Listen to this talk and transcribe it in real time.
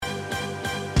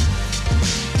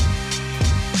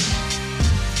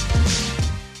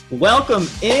Welcome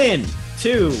in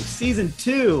to Season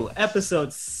 2,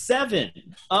 Episode 7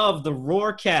 of the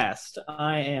Roarcast.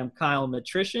 I am Kyle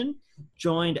Matrician,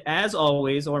 joined as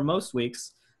always, or most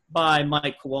weeks, by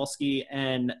Mike Kowalski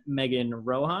and Megan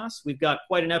Rojas. We've got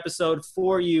quite an episode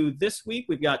for you this week.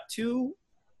 We've got two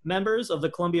members of the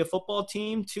Columbia football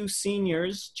team, two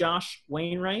seniors, Josh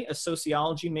Wainwright, a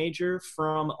sociology major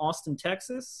from Austin,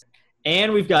 Texas,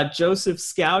 and we've got Joseph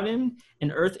Scowden,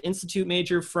 an Earth Institute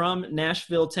major from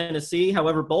Nashville, Tennessee.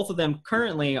 However, both of them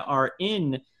currently are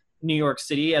in New York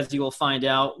City, as you will find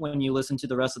out when you listen to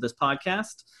the rest of this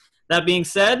podcast. That being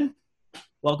said,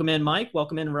 welcome in, Mike.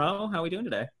 Welcome in, Ro. How are we doing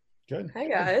today? Good. Hi,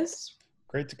 guys.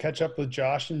 Great to catch up with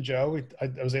Josh and Joe. I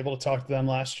was able to talk to them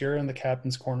last year in the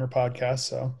Captain's Corner podcast,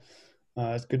 so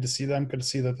it's good to see them. Good to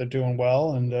see that they're doing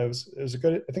well, and it was a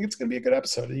good. I think it's going to be a good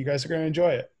episode. You guys are going to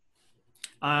enjoy it.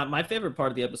 My favorite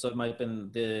part of the episode might have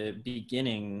been the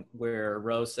beginning where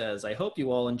Rose says, "I hope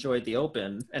you all enjoyed the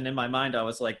open." And in my mind, I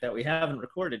was like, "That we haven't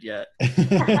recorded yet."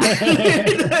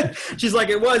 She's like,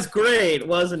 "It was great,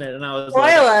 wasn't it?" And I was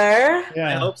Spoiler. like,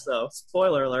 "I hope so."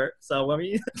 Spoiler alert. So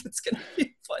it's going to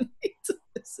be funny to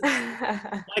listen.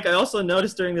 Mike, I also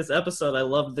noticed during this episode, I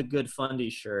loved the Good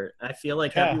Fundy shirt. I feel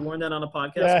like, have you worn that on a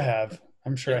podcast? Yeah, I have.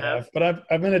 I'm sure I have. But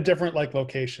I'm in a different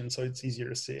location, so it's easier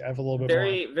to see. I have a little bit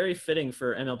more. Very fitting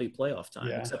for MLB playoff time,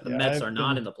 except the Mets are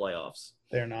not in the playoffs.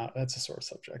 They're not. That's a sore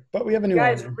subject. But we have a new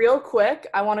Guys, one. real quick,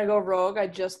 I want to go rogue. I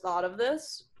just thought of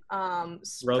this.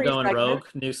 Rogue going rogue,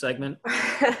 new segment.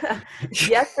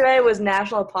 Yesterday was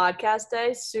National Podcast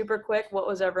Day. Super quick. What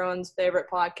was everyone's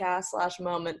favorite podcast /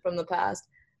 moment from the past?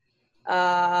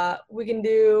 We can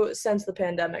do since the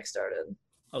pandemic started.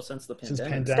 Oh, since the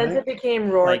pandemic. Since it became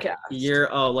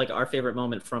Roarcast. Like our favorite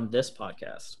moment from this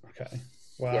podcast. Okay.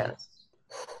 Wow. Yes.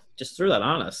 Just threw that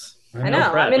on us. I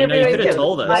know. I mean, you could have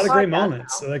told us. A lot of great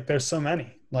moments. Like, there's so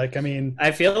many. Like, I mean.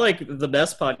 I feel like the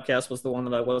best podcast was the one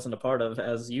that I wasn't a part of,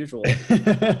 as usual.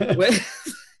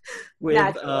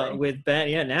 with Ben.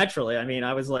 Yeah, naturally. I mean,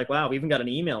 I was like, wow, we even got an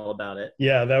email about it.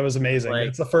 Yeah, that was amazing.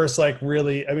 It's the first,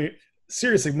 really, I mean,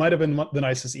 seriously, might have been the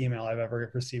nicest email I've ever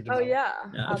received. Oh, yeah.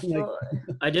 Absolutely.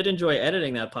 I did enjoy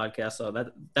editing that podcast, so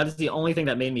that is the only thing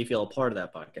that made me feel a part of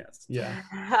that podcast.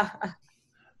 Yeah.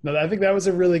 No, I think that was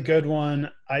a really good one.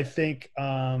 I think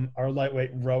our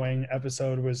lightweight rowing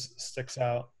episode sticks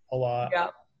out a lot. Yeah.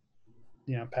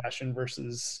 You know, passion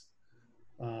versus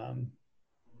science.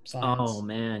 Oh,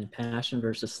 man. Passion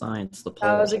versus science. That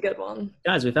was a good one.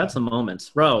 Guys, we've had some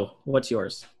moments. Ro, what's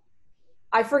yours?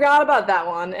 I forgot about that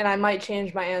one, and I might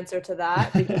change my answer to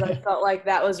that because I felt like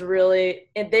that was really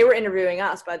 – they were interviewing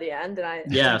us by the end, and I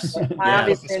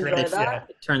obviously enjoyed that.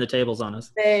 Yeah. Turn the tables on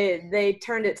us. They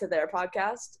turned it to their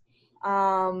podcast.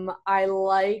 I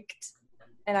liked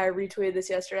 – and I retweeted this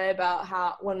yesterday about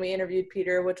how when we interviewed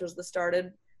Peter, which was the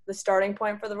starting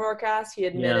point for the Roarcast, he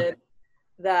admitted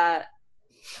that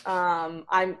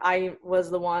I was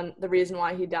the reason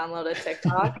why he downloaded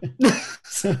TikTok.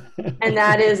 And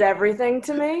that is everything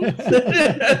to me.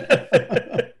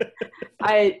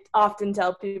 I often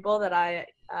tell people that I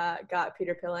got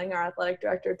Peter Pilling, our athletic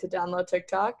director, to download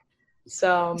TikTok.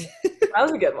 So that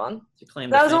was a good one.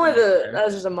 That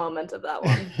was just a moment of that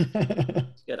one.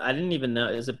 Good. I didn't even know.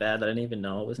 Is it bad that I didn't even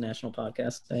know it was National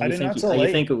Podcast Day? I didn't know until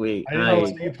late. I didn't know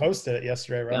you posted it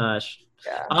yesterday, right? Gosh.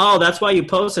 Yeah. Oh, that's why you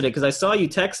posted it, because I saw you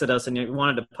texted us and you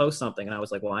wanted to post something, and I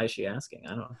was like, why is she asking? I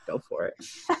don't know. Go for it.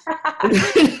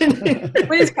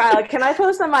 Please, Kyle, can I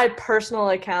post on my personal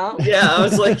account? Yeah, I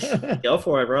was like, go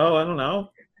for it, bro. I don't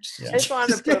know. Yeah. I just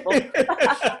wanted approval.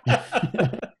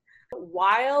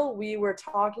 While we were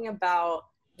talking about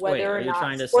whether or not,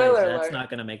 trying to spoiler say alert, that's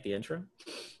not going to make the intro?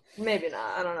 Maybe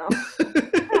not. I don't know.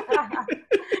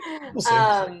 We'll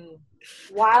see.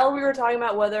 While we were talking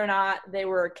about whether or not they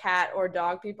were cat or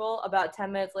dog people, about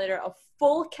 10 minutes later, a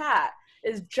full cat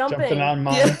is jumping on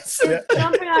mine.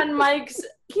 Jumping on Mike's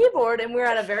keyboard, and we're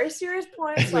at a very serious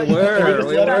point. So we were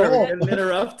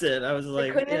interrupted. I was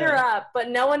like, couldn't interrupt, but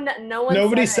no one.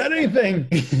 Nobody said anything.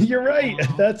 You're right.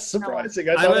 That's surprising.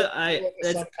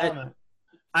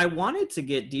 I wanted to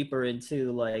get deeper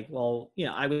into I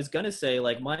was going to say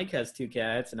Mike has two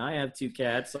cats and I have two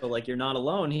cats. So you're not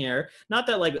alone here. Not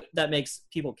that that makes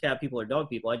people cat people or dog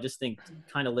people. I just think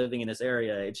kind of living in this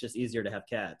area, it's just easier to have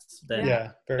cats than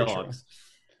very dogs.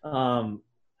 True.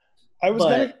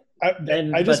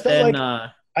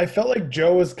 I felt like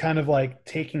Joe was kind of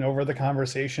taking over the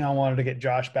conversation. I wanted to get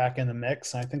Josh back in the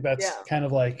mix. And I think that's kind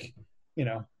of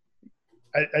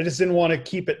I just didn't want to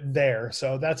keep it there.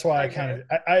 So that's why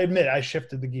I admit I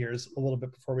shifted the gears a little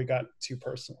bit before we got too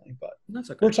personally, but that's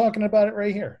okay. We're talking about it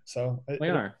right here. So it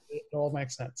all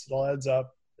makes sense. It all adds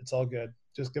up. It's all good.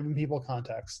 just giving people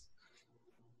context.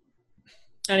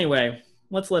 Anyway,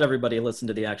 let's let everybody listen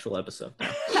to the actual episode.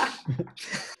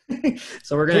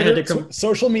 So we're gonna head to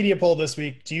social media poll this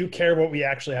week. Do you care what we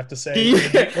actually have to say?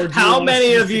 How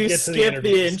many of you skip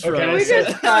the intro? Okay, we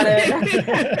just got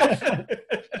it.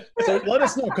 So let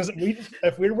us know, because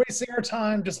if we're wasting our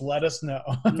time, just let us know.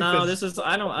 No, this is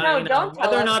don't tell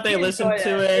whether or us. not they We listen enjoy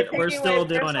to it. it. We're still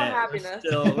doing it. Happiness.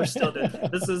 We're still doing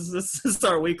it. This is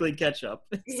our weekly catch up.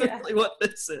 It's simply what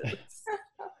this is.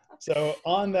 So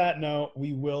on that note,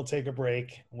 we will take a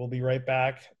break. We'll be right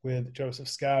back with Joseph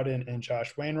Scowden and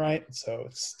Josh Wainwright, so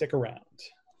stick around.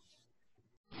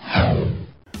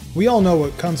 We all know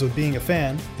what comes with being a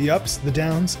fan, the ups, the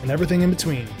downs, and everything in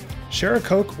between. Share a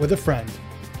Coke with a friend.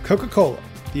 Coca-Cola,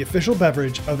 the official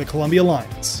beverage of the Columbia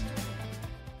Lions.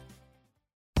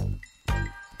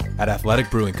 At Athletic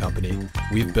Brewing Company,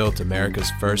 we've built America's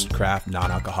first craft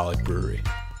non-alcoholic brewery.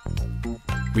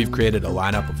 We've created a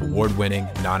lineup of award-winning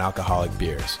non-alcoholic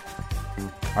beers.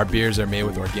 Our beers are made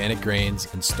with organic grains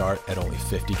and start at only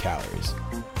 50 calories.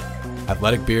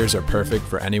 Athletic beers are perfect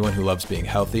for anyone who loves being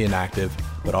healthy and active,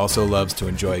 but also loves to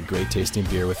enjoy great-tasting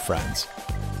beer with friends.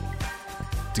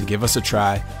 To give us a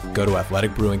try, go to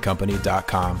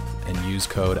athleticbrewingcompany.com and use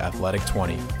code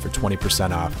ATHLETIC20 for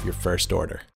 20% off your first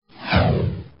order.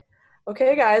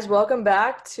 Okay, guys, welcome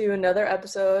back to another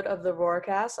episode of the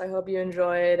Roarcast. I hope you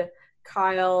enjoyed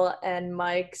Kyle and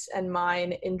Mike's and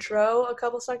mine intro a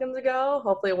couple seconds ago.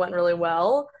 Hopefully it went really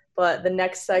well, but the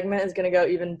next segment is going to go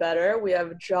even better. We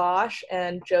have Josh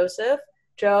and Joseph.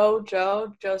 Joseph,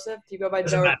 do you go by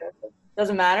Joe or Joseph?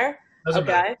 Doesn't matter? Doesn't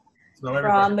matter.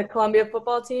 From the Columbia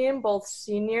football team, both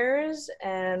seniors,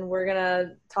 and we're going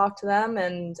to talk to them.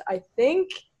 And I think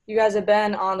you guys have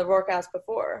been on the Roarcast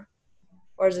before,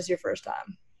 or is this your first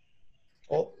time?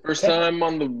 Well, First time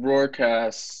on the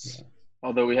Roarcast,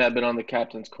 although we have been on the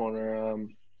Captain's Corner,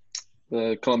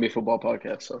 the Columbia Football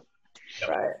Podcast. So,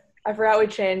 right. I forgot we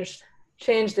changed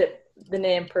it, the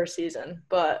name per season,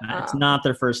 but it's not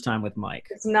their first time with Mike.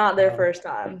 It's not their first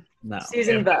time. No.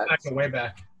 Season vets. Way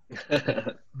back.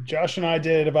 Josh and I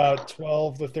did about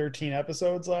 12 to 13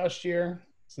 episodes last year,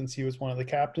 since he was one of the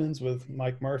captains with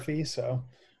Mike Murphy. So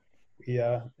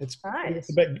it's nice.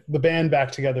 the band back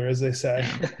together, as they say.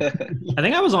 I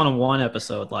think I was on one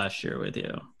episode last year with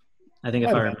you. I think if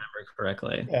I remember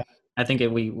correctly. Yeah. I think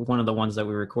one of the ones that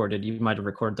we recorded, you might have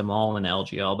recorded them all in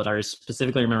LGL, but I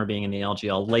specifically remember being in the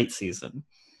LGL late season.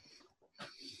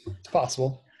 It's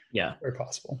possible. Yeah. Very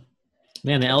possible.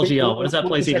 Man, the LGL, what does that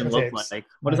place even look like?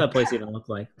 What does that place even look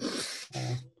like?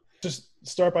 Just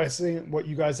start by seeing what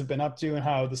you guys have been up to and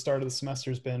how the start of the semester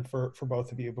has been for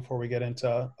both of you before we get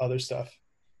into other stuff.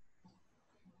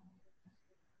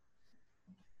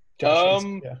 Josh,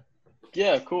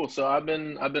 yeah, cool. So I've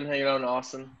been hanging out in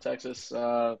Austin, Texas,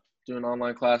 doing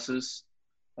online classes.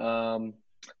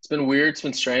 It's been weird. It's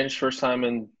been strange. First time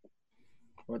in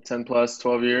 10 plus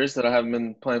 12 years that I haven't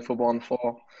been playing football in the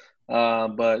fall.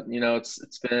 But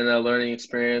it's been a learning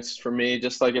experience for me,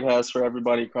 just like it has for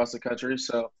everybody across the country.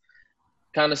 So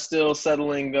kind of still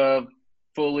settling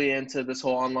fully into this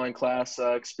whole online class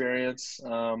experience.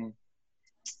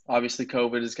 Obviously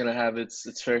COVID is going to have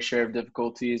its fair share of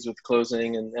difficulties with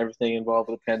closing and everything involved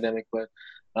with the pandemic, but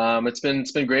it's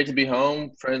been great to be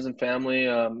home, friends and family,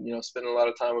 spending a lot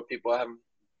of time with people I haven't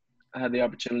had the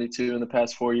opportunity to in the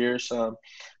past 4 years. So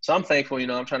I'm thankful,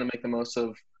 I'm trying to make the most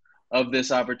of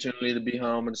this opportunity to be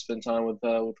home and to spend time with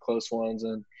close ones,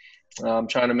 and I'm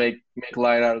trying to make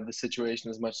light out of the situation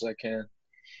as much as I can.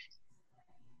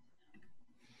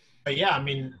 But yeah, I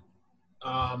mean,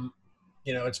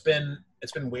 it's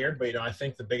been weird, but I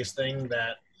think the biggest thing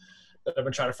that I've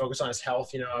been trying to focus on is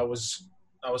health. I was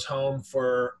home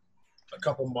for a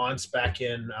couple months back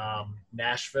in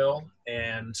Nashville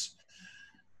and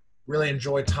really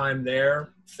enjoyed time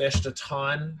there. Fished a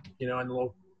ton, in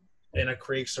the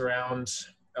creeks around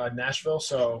Nashville.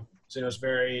 So it was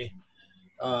very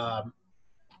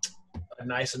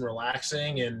nice and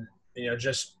relaxing, and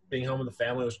just being home with the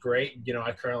family was great.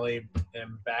 I currently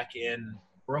am back in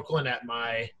Brooklyn at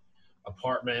my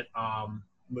apartment.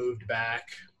 Moved back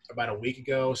about a week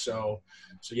ago. So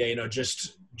yeah,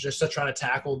 just to try to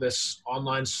tackle this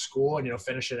online school and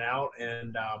finish it out.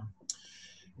 And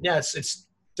yeah, it's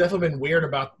definitely been weird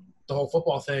about the whole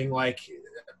football thing. Like,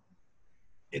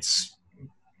 it's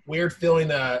weird feeling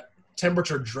the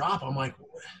temperature drop. I'm like,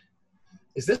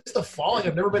 is this the fall? Like,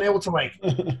 I've never been able to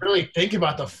really think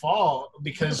about the fall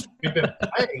because we've been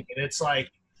playing, and it's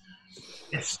like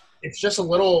it's just a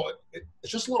little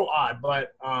odd,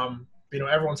 but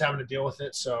everyone's having to deal with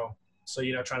it, so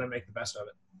trying to make the best of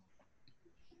it.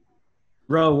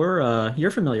 Bro,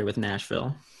 you're familiar with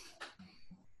Nashville.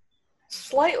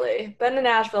 Slightly. Been to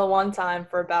Nashville one time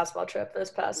for a basketball trip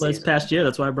this past year.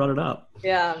 That's why I brought it up.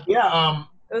 Yeah. Yeah.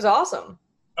 It was awesome.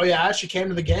 Oh yeah, I actually came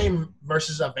to the game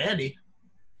versus Vandy.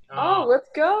 Let's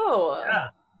go.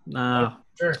 Yeah.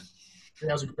 Sure.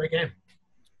 That was a great game.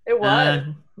 It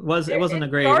was. It wasn't a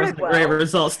great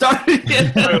result. In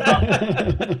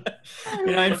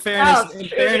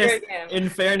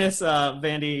fairness,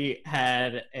 Vandy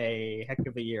had a heck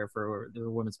of a year for the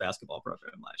women's basketball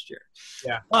program last year.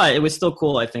 Yeah, but it was still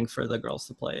cool, I think, for the girls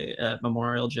to play at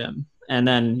Memorial Gym. And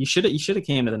then you should have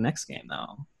came to the next game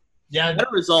though. Yeah,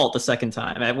 what result the second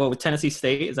time? With Tennessee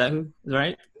State? Is that who?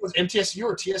 Right? It was MTSU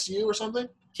or TSU or something.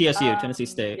 TSU, Tennessee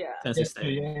State. Yeah. Tennessee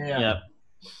State. Yeah.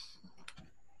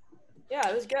 Yeah,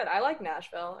 it was good. I like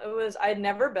Nashville. I'd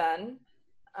never been,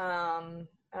 and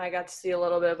I got to see a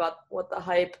little bit about what the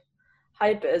hype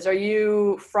is. Are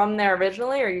you from there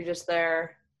originally, or are you just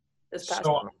there this past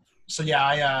summer? So yeah,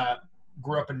 I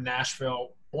grew up in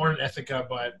Nashville, born in Ithaca,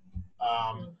 but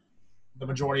the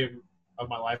majority of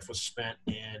my life was spent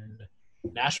in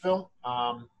Nashville.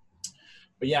 But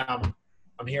yeah,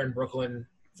 I'm here in Brooklyn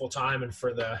full time and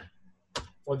for the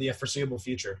foreseeable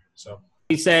future. So.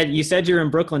 You said you're in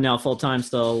Brooklyn now full time,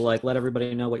 so let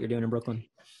everybody know what you're doing in Brooklyn.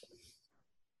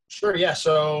 Sure, yeah.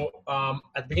 So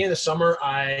at the beginning of the summer,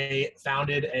 I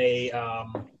founded a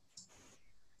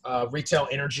retail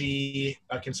energy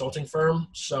consulting firm.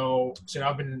 So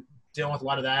I've been dealing with a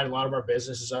lot of that. A lot of our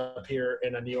business is up here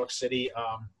in New York City.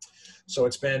 So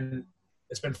it's been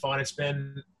fun. It's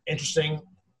been interesting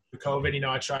with COVID.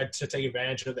 I tried to take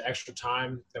advantage of the extra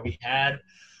time that we had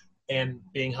and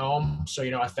being home. So,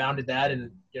 I founded that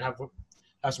and, have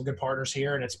some good partners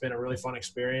here, and it's been a really fun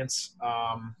experience.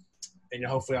 And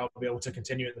hopefully I'll be able to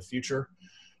continue in the future.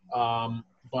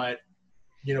 But,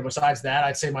 besides that,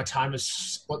 I'd say my time is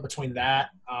split between that,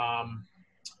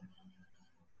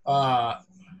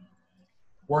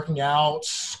 working out,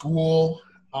 school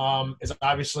is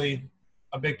obviously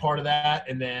a big part of that.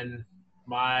 And then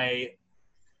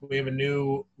we have a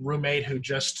new roommate who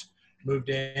just moved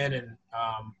in, and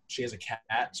she has a cat,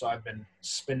 so I've been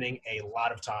spending a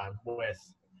lot of time with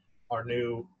our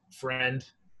new friend,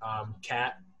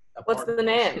 Cat. What's the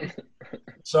name?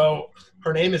 So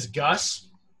her name is Gus,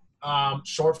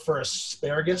 short for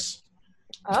asparagus.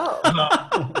 Oh.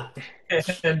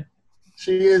 And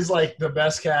she is the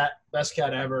best cat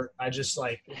ever. I just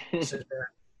sit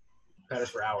there and pet her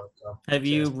for hours. So. Have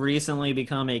you recently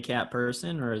become a cat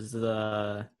person, or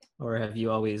have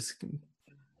you always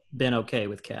been okay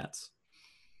with cats?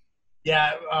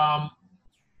 Yeah,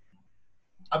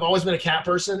 I've always been a cat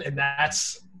person, and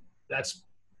that's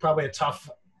probably a tough.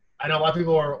 I know a lot of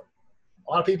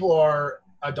people are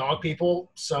dog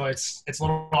people, so it's a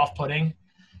little off-putting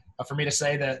for me to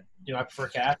say that I prefer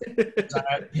cats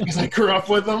because I grew up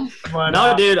with them. But,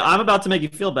 no, dude, I'm about to make you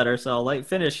feel better, so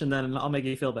finish and then I'll make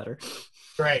you feel better.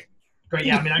 Great.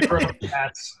 Yeah, I grew up with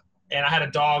cats, and I had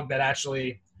a dog that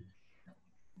actually.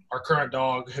 Our current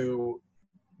dog who,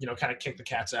 kind of kicked the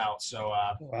cats out. So,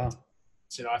 wow.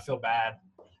 So, I feel bad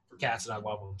for cats and I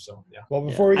love them. So, yeah. Well,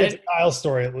 before we get to Kyle's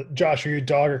story, Josh, are you a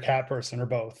dog or cat person or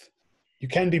both? You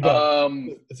can be both.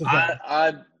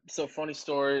 So funny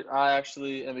story. I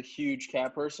actually am a huge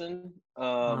cat person.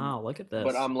 Wow, look at this.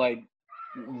 But I'm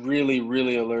really,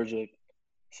 really allergic.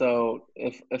 So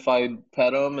if I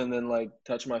pet them and then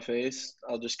touch my face,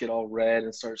 I'll just get all red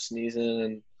and start sneezing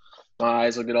and my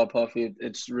eyes will get all puffy.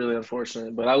 It's really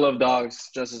unfortunate, but I love dogs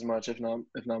just as much, if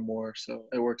not more. So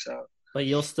it works out. But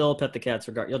you'll still pet the cats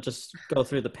You'll just go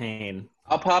through the pain.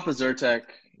 I'll pop a Zyrtec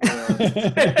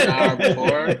an hour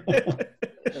before,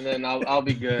 and then I'll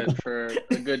be good for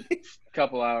a good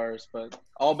couple hours. But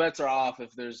all bets are off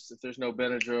if there's no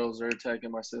Benadryl, Zyrtec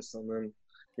in my system, then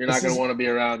you're not going to want to be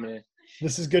around me.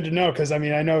 This is good to know because,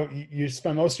 I know you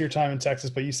spend most of your time in Texas,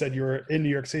 but you said you were in New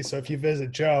York City. So if you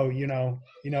visit Joe, you know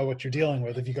what you're dealing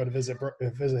with if you go to visit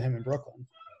him in Brooklyn.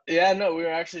 Yeah, no, we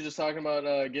were actually just talking about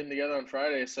getting together on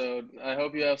Friday. So I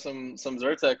hope you have some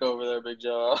Zyrtec over there, Big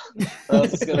Joe. Or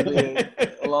else it's going to be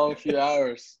a long few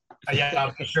hours. Yeah,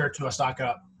 I'll be sure to stock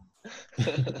up.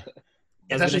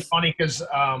 It's actually funny because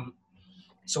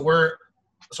so we're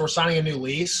signing a new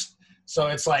lease. So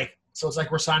it's like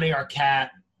we're signing our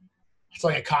cat. It's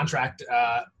like a contract. It's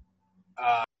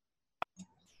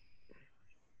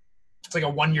like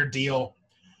a 1-year deal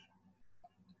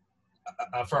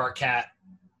for our cat.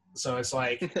 So it's 1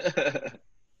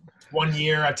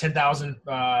 year, 10,000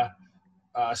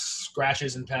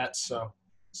 scratches and pets. So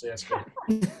yeah, it's good.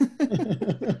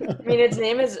 Its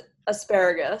name is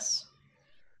Asparagus.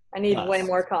 I need way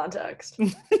more context.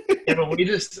 Yeah, but we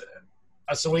just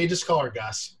call her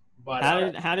Gus. But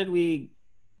how did we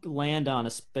land on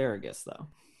asparagus, though?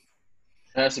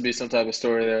 There has to be some type of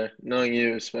story there, knowing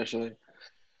you especially.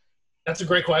 That's a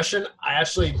great question. I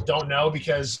actually don't know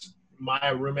because my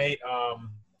roommate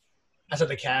has had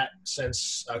the cat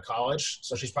since college,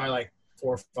 so she's probably like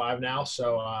 4 or 5 now.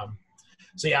 So,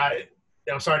 yeah,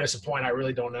 I'm sorry to disappoint. I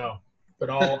really don't know, but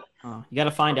You got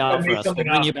to find out for us. We'll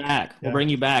bring you back. We'll bring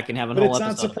you back and have an whole episode.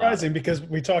 But it's not surprising because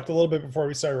we talked a little bit before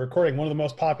we started recording. One of the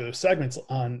most popular segments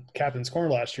on Captain's Corner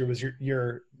last year was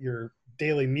your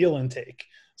daily meal intake.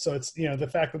 So it's, the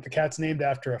fact that the cat's named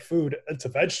after a food, it's a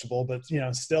vegetable, but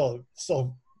still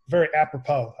very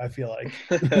apropos, I feel like.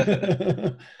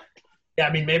 Yeah,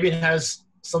 I mean, maybe it has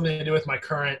something to do with my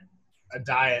current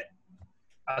diet.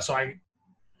 So I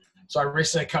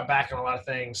recently cut back on a lot of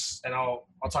things, and I'll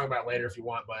talk about it later if you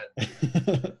want, but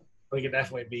it could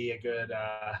definitely be a good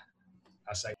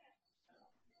segment.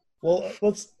 Well,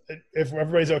 if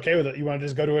everybody's okay with it, you want to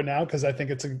just go to it now? Because I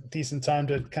think it's a decent time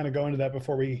to kind of go into that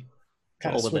before we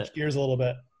kind of switch gears a little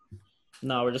bit.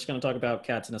 No, we're just going to talk about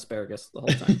cats and asparagus the whole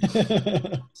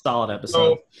time. Solid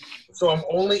episode. So I'm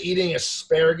only eating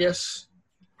asparagus,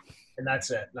 and that's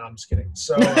it. No, I'm just kidding.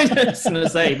 So I was going to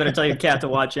say, you better tell your cat to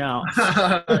watch out.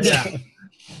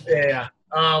 Yeah.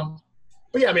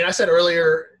 But yeah, I mean, I said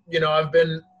earlier, I've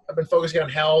been focusing on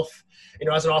health.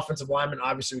 As an offensive lineman,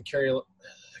 obviously we carry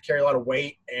a lot of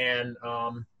weight, and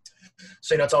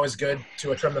so it's always good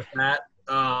to trim the fat,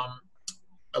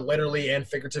 literally and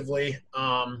figuratively.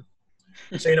 I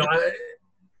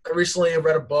recently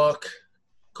read a book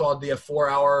called The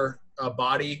 4-Hour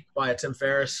Body by Tim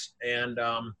Ferriss, and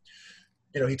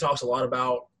he talks a lot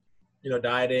about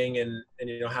dieting and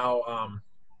how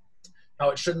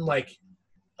it shouldn't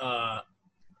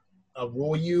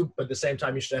rule you, but at the same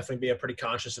time you should definitely be pretty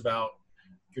conscious about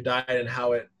your diet and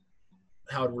how it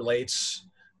relates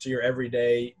to your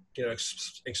everyday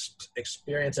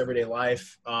experience, everyday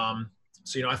life.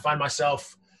 So I find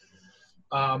myself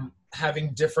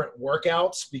having different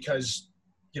workouts because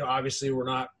obviously we're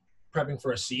not prepping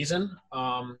for a season.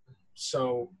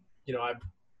 So I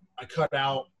cut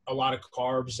out a lot of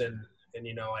carbs and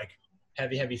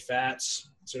heavy fats.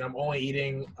 So I'm only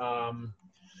eating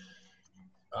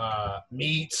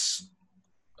meats,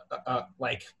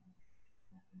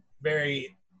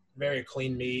 very, very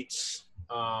clean meats,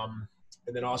 and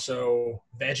then also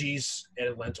veggies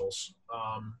and lentils,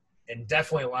 and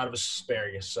definitely a lot of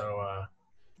asparagus. So,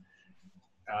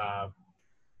 but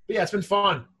yeah, it's been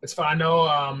fun. It's fun. I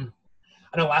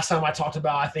know last time I talked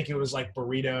about, I think it was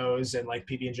burritos and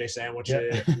PB&J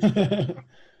sandwiches. Yep.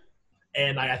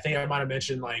 And I think I might've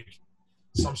mentioned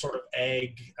some sort of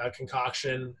egg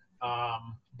concoction.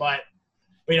 But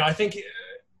I think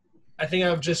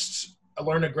I've just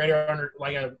learned a greater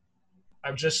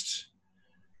I've just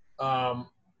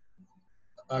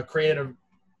created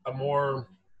a more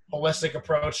holistic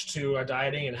approach to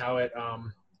dieting and how it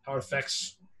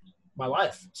affects my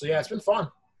life. So yeah, it's been fun.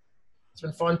 It's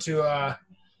been fun to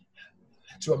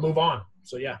move on.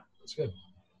 So yeah, it's good.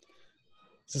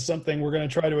 Is this something we're going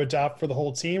to try to adopt for the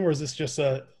whole team, or is this just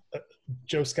a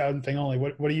Joe Scouting thing only?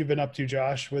 What have you been up to,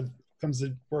 Josh, when it comes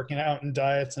to working out and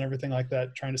diets and everything like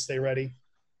that, trying to stay ready?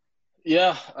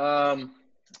 Yeah.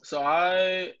 So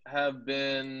I have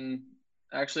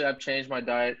I've changed my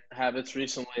diet habits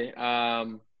recently.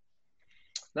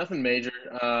 Nothing major.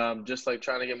 Just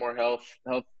trying to get more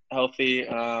healthy.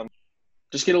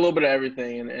 Just get a little bit of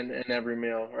everything in every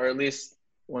meal, or at least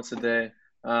once a day.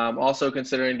 Also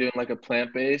considering doing a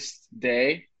plant-based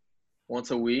day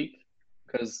once a week,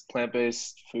 because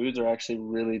plant-based foods are actually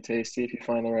really tasty if you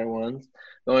find the right ones.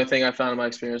 The only thing I found in my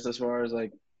experience thus far is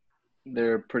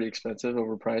they're pretty expensive,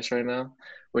 overpriced right now,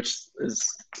 which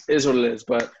is what it is.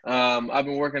 But I've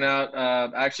been working out.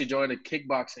 I actually joined a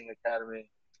kickboxing academy,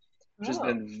 which has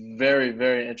been very,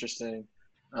 very interesting.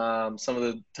 Some of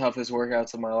the toughest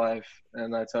workouts of my life,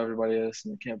 and I tell everybody this,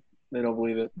 and they don't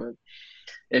believe it. But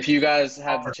if you guys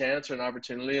have the chance or an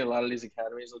opportunity, a lot of these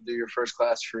academies will do your first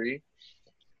class free,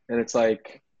 and it's a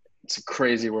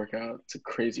crazy workout. It's a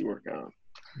crazy workout.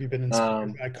 Have you been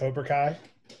inspired by Cobra Kai?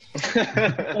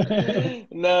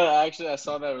 No, actually, I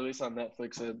saw that release on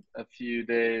Netflix a few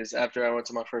days after I went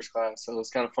to my first class, so it was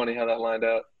kind of funny how that lined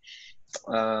up.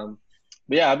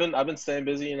 But yeah, I've been staying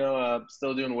busy,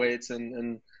 still doing weights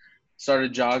and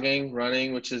started jogging,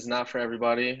 running, which is not for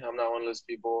everybody. I'm not one of those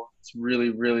people. It's really,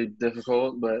 really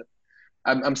difficult, but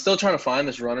I'm still trying to find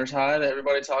this runner's high that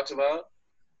everybody talks about.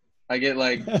 I get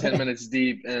 10 minutes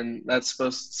deep, and that's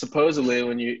supposedly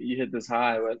when you hit this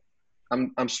high, but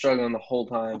I'm struggling the whole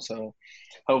time. So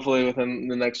hopefully within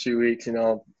the next few weeks,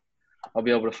 I'll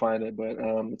be able to find it. But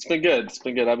it's been good. It's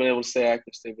been good. I've been able to stay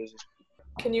active, stay busy.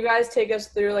 can you guys take us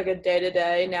through like a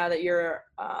day-to-day now that you're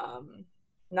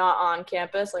not on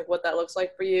campus, like what that looks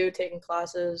like for you, taking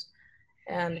classes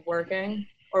and working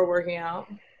or working out?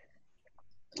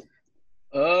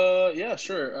 Yeah,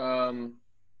 sure.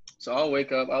 So I'll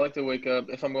wake up. I like to wake up.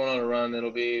 If I'm going on a run,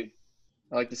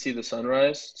 I like to see the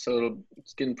sunrise. So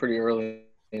it's getting pretty early,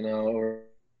 over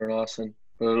in Austin.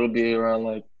 But it'll be around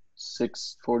like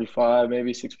 6:45,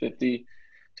 maybe 6:50.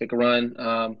 Take a run,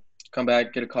 come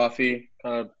back, get a coffee,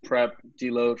 kind of prep,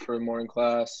 deload for the morning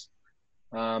class,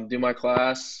 do my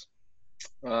class,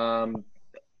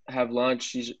 have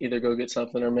lunch, either go get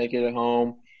something or make it at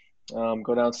home,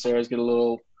 go downstairs, get a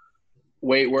little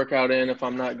weight workout in if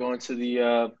I'm not going to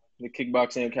the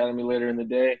kickboxing academy later in the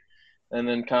day, and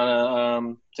then kind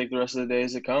of take the rest of the day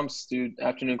as it comes. Do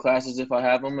afternoon classes if I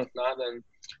have them. If not, then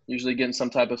usually getting some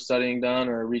type of studying done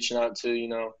or reaching out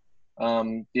to,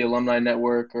 the alumni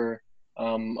network or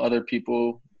other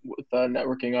people with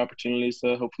networking opportunities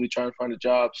to hopefully try and find a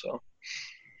job. So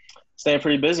staying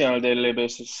pretty busy on a day-to-day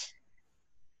basis.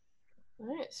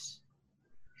 Nice.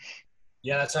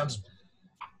 Yeah, that sounds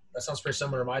pretty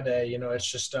similar to my day.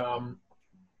 It's just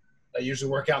I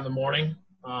usually work out in the morning,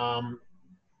 and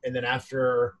then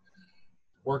after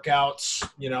workouts,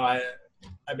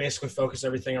 I basically focus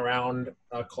everything around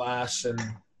class, and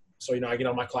so I get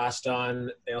all my class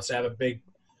done. Say I have a big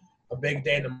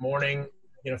day in the morning.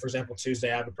 For example,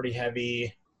 Tuesday I have a pretty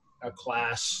heavy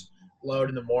class load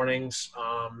in the mornings.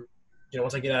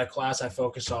 Once I get out of class, I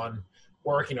focus on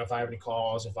work. If I have any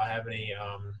calls, if I have any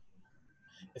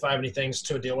things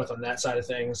to deal with on that side of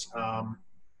things.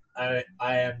 I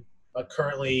am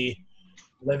currently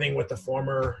living with the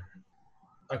former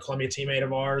Columbia teammate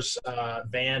of ours,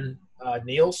 Van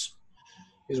Niels.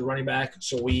 He's a running back.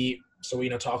 So we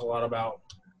talk a lot about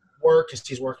work because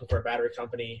he's working for a battery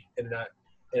company in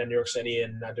New York City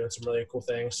and doing some really cool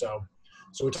things. So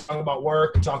we talk about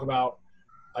work, we talk about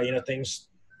things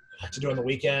to do on the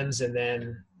weekends, and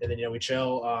then we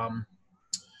chill.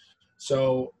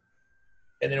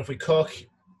 And then if we cook,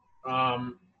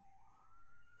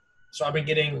 so I've been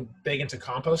getting big into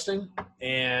composting,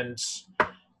 and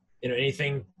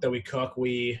anything that we cook,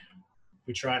 we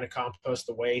try to compost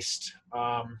the waste.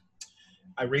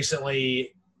 I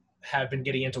recently have been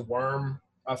getting into worm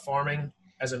farming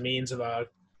as a means of a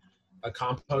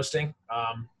composting.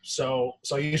 So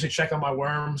I usually check on my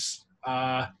worms.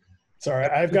 Sorry,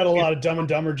 I've got a lot of Dumb and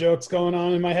Dumber jokes going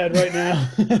on in my head right now.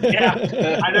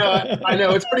 Yeah, I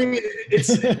know. It's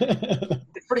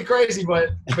pretty crazy,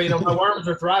 but my worms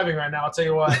are thriving right now. I'll tell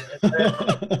you what.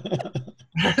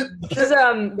 This is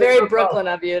very Brooklyn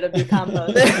of you to be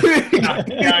compost.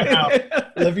 Yeah, I know.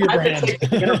 Live your brand.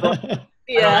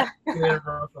 Yeah.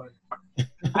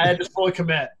 I had to fully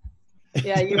commit.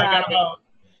 Yeah, you have it.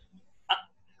 I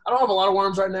don't have a lot of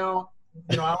worms right now.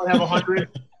 I only have 100.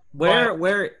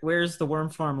 Where's the worm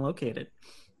farm located?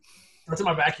 It's in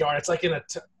my backyard. It's like in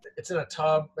a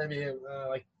tub, maybe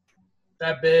like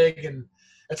that big, and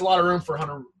it's a lot of room for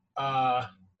 100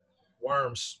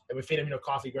 worms. And we feed them,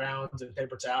 coffee grounds and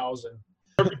paper towels, and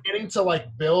we're beginning to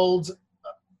build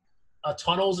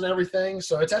tunnels and everything.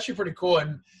 So it's actually pretty cool.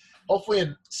 And hopefully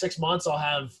in 6 months I'll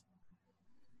have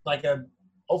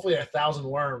hopefully 1,000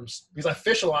 worms, because I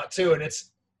fish a lot too, and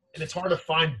it's hard to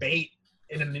find bait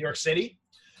in New York City.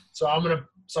 So I'm gonna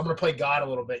play God a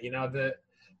little bit.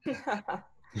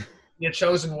 The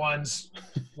chosen ones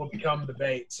will become the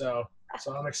bait. So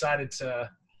I'm excited to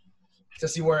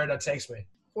see where that takes me.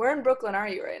 Where in Brooklyn are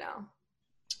you right now?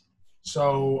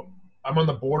 So I'm on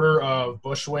the border of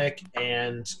Bushwick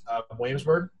and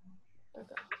Williamsburg.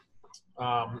 Okay.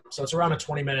 So it's around a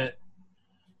 20-minute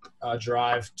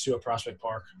drive to a Prospect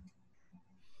Park.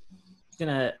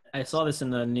 I saw this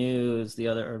in the news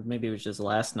or maybe it was just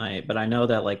last night, but I know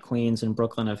that Queens and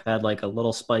Brooklyn have had a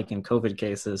little spike in COVID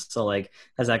cases. So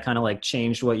has that kind of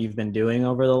changed what you've been doing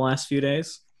over the last few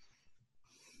days?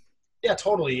 Yeah,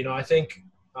 totally. I think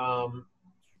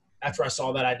after I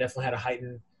saw that, I definitely had a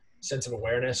heightened sense of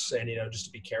awareness and, just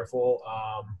to be careful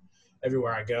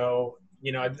everywhere I go.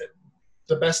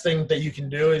 The best thing that you can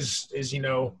do is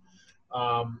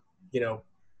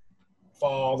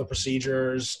follow all the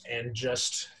procedures and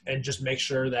just make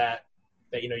sure that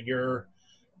you're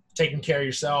taking care of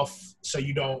yourself so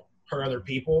you don't hurt other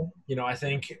people. I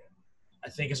think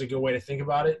is a good way to think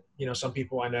about it. Some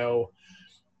people I know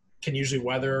can usually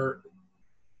weather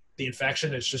the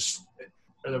infection.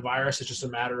 Or the virus. It's just a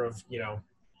matter of,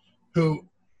 who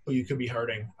you could be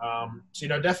hurting. So,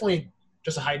 definitely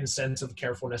just a heightened sense of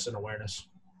carefulness and awareness.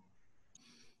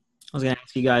 I was going to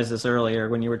ask you guys this earlier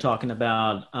when you were talking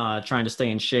about trying to stay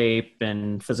in shape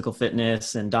and physical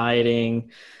fitness and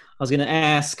dieting. was going to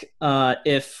ask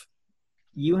if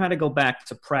you had to go back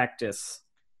to practice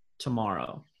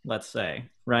tomorrow, let's say,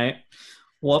 right?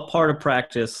 What part of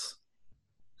practice,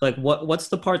 like what's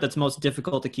the part that's most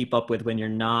difficult to keep up with when you're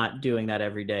not doing that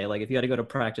every day? Like if you had to go to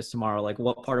practice tomorrow, like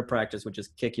what part of practice would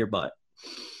just kick your butt?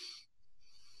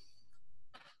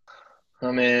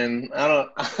 I mean,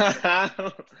 I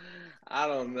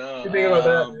don't know. What do you think about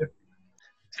that?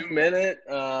 2 minute.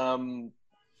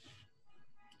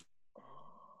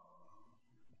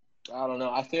 I don't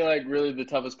know. I feel like really the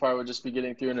toughest part would just be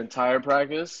getting through an entire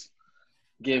practice,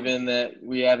 given that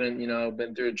we haven't,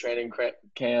 been through a training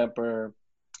camp, or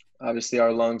obviously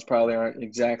our lungs probably aren't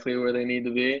exactly where they need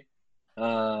to be.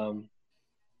 That's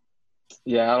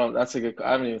a good,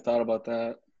 I haven't even thought about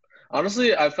that.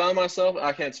 Honestly, I found myself,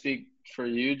 I can't speak for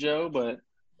you, Joe, but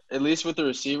at least with the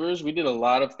receivers, we did a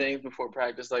lot of things before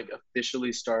practice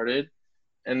officially started.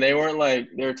 And they weren't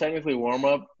they were technically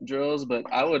warm-up drills,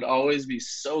 but I would always be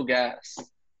so gassed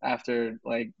after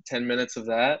 10 minutes of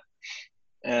that.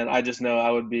 And I just know I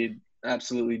would be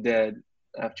absolutely dead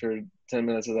after 10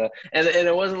 minutes of that. And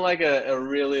it wasn't a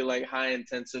really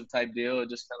high-intensive type deal. It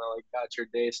just kind of got your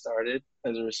day started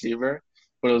as a receiver.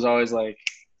 But it was always a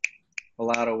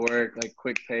lot of work,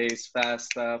 quick pace, fast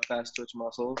stuff, fast twitch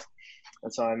muscles.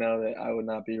 And so I know that I would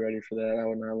not be ready for that. I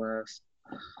would not last.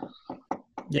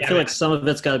 Yeah, I feel like some of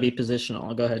it's got to be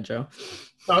positional. Go ahead, Joe.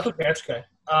 No, it's okay. It's okay.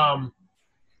 I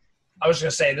was just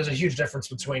going to say there's a huge difference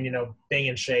between, being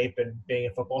in shape and being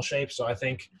in football shape. So I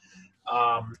think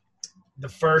the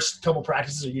first couple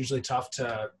practices are usually tough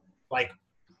to,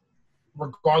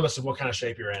 regardless of what kind of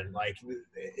shape you're in.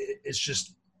 It's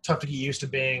just tough to get used to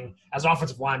being, as an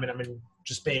offensive lineman,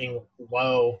 just being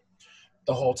low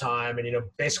the whole time and,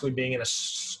 basically being in a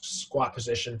squat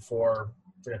position for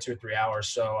 2 or 3 hours.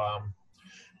 So,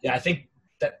 I think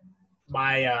that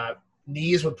my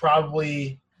knees would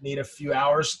probably need a few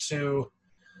hours to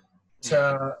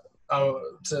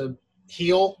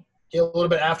heal a little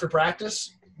bit after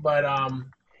practice. But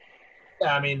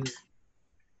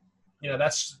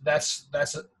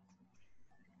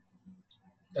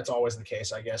that's always the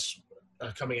case, I guess,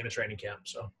 coming into training camp.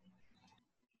 So.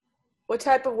 What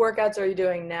type of workouts are you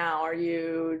doing now? Are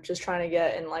you just trying to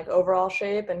get in overall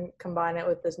shape and combine it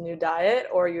with this new diet,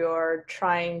 or you're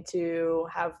trying to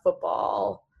have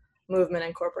football movement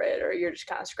incorporated, or you're just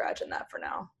kind of scratching that for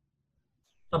now?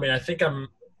 I think I'm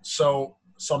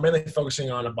mainly focusing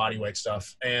on the body weight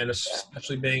stuff, and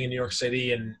especially being in New York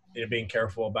City and being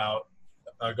careful about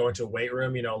going to a weight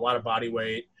room. A lot of body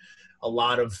weight, a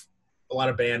lot of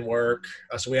band work.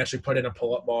 So we actually put in a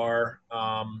pull-up bar.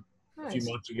 A few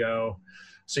months ago.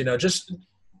 So, just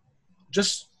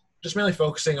mainly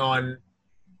focusing on,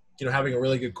 having a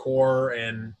really good core,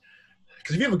 and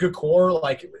because if you have a good core,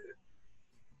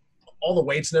 all the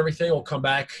weights and everything will come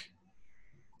back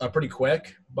pretty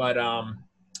quick. But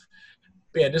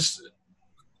just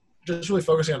really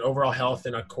focusing on overall health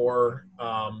and a core,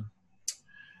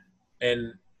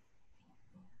 and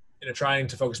trying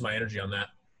to focus my energy on that.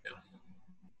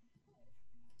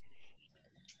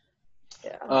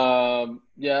 I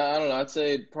don't know. I'd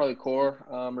say probably core.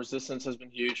 Resistance has been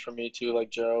huge for me too,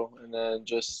 like Joe. And then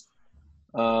just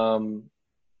kind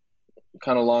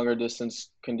of longer distance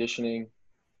conditioning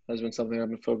has been something I've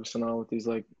been focusing on with these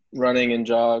running and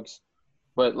jogs.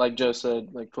 But like Joe said,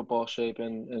 football shape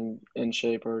and in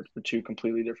shape are two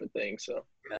completely different things. So.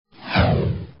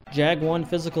 Jag1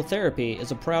 Physical Therapy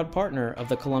is a proud partner of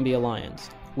the Columbia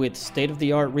Lions. With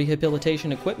state-of-the-art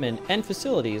rehabilitation equipment and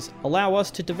facilities, allow us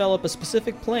to develop a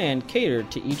specific plan catered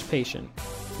to each patient.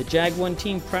 The Jag1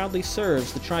 team proudly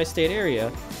serves the tri-state area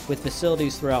with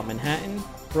facilities throughout Manhattan,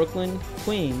 Brooklyn,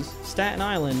 Queens, Staten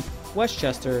Island,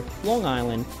 Westchester, Long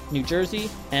Island, New Jersey,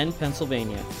 and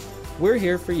Pennsylvania. We're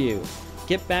here for you.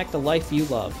 Get back the life you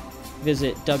love.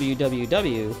 Visit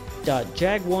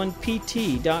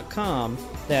www.jag1pt.com.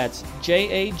 That's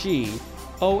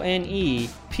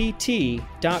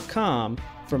JAGONEPT.com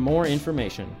for more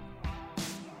information.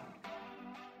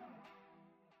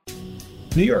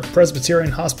 New York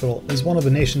Presbyterian Hospital is one of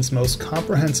the nation's most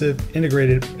comprehensive,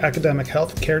 integrated academic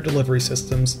health care delivery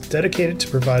systems dedicated to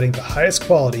providing the highest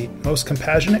quality, most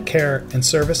compassionate care and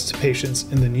service to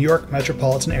patients in the New York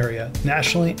metropolitan area,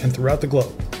 nationally and throughout the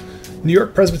globe. New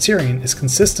York Presbyterian is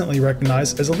consistently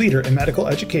recognized as a leader in medical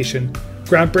education,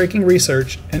 groundbreaking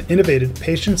research, and innovative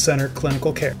patient-centered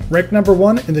clinical care. Ranked number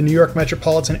 1 in the New York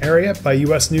metropolitan area by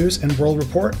U.S. News and World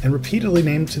Report and repeatedly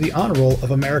named to the honor roll of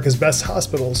America's best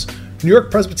hospitals, New York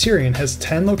Presbyterian has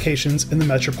 10 locations in the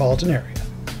metropolitan area.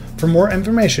 For more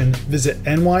information, visit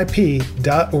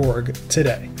nyp.org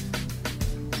today.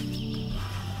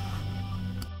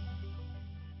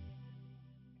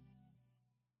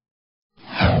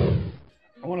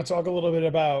 I want to talk a little bit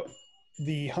about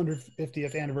the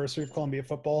 150th anniversary of Columbia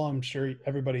football. I'm sure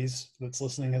that's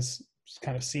listening has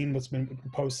kind of seen what's been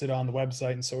posted on the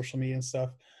website and social media and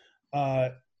stuff.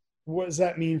 What does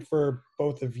that mean for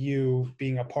both of you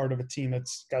being a part of a team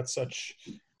that's got such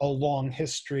a long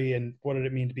history, and what did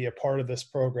it mean to be a part of this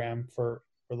program for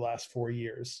the last 4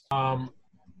 years?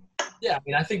 Yeah, I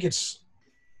mean, I think it's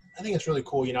really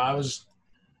cool. You know, I was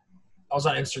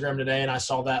on Instagram today and I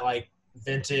saw that like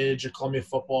vintage Columbia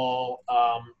football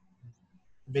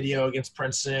video against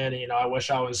Princeton. And, you know, I wish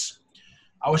I was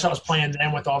playing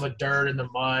then with all the dirt and the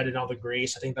mud and all the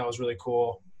grease. I think that was really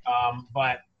cool.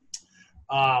 But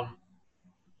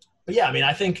yeah, I mean,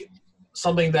 I think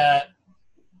something that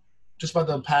just about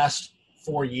the past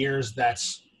 4 years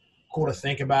that's cool to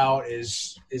think about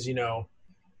is you know,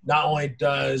 not only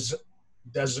does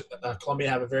Columbia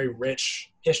have a very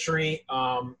rich history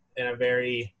and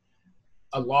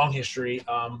a long history,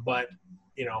 but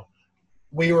you know,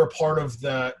 we were part of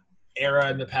the era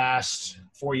in the past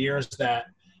 4 years that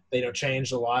you know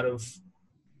changed a lot of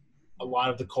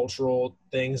the cultural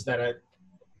things that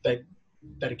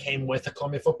came with the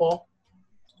Columbia football,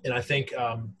 and I think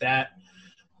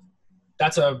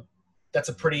that's a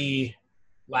pretty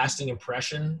lasting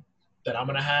impression that I'm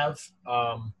gonna have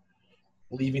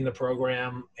leaving the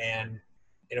program, and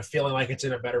you know, feeling like it's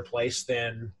in a better place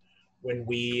than when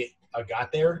we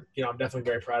got there. You know, I'm definitely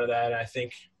very proud of that. I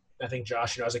think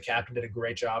Josh, you know, as a captain, did a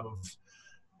great job of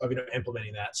you know,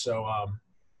 implementing that. So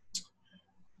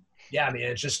yeah, I mean,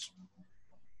 it's just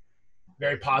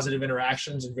very positive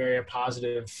interactions and very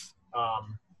positive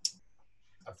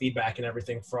feedback and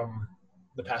everything from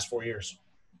the past 4 years.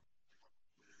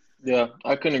 Yeah,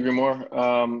 I couldn't agree more.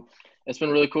 It's been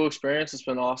a really cool experience. It's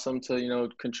been awesome to, you know,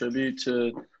 contribute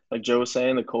to, like Joe was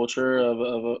saying, the culture of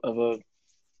a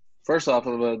first off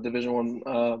of a Division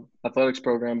I athletics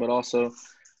program, but also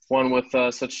one with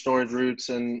such storied roots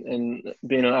and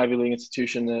being an Ivy League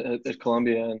institution at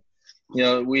Columbia. And you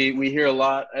know, we hear a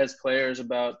lot as players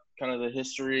about kind of the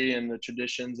history and the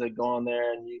traditions that go on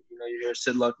there, and you know, you hear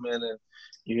Sid Luckman and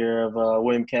you hear of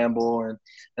William Campbell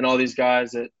and all these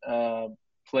guys that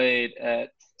played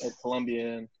at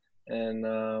Columbia and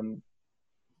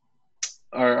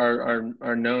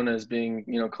are known as being,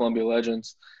 you know, Columbia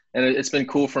legends. And it's been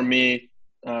cool for me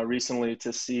recently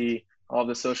to see all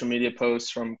the social media posts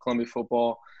from Columbia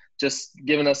football, just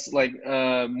giving us like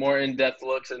more in-depth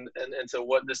looks into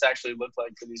what this actually looked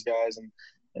like for these guys,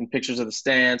 and pictures of the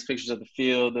stands, pictures of the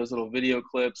field, those little video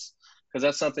clips, because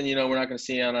that's something, you know, we're not going to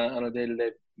see on a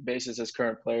day-to-day basis as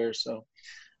current players. So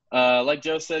like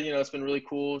Joe said, you know, it's been really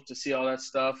cool to see all that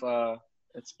stuff.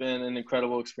 It's been an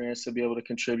incredible experience to be able to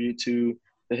contribute to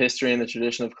the history and the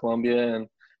tradition of Columbia. And,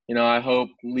 you know, I hope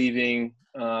leaving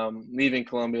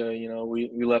Columbia, you know, we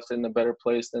left it in a better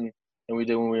place than we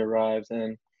did when we arrived.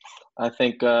 And I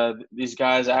think these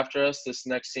guys after us, this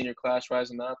next senior class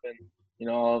rising up, and, you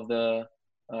know, all of the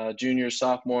juniors,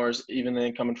 sophomores, even the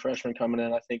incoming freshmen coming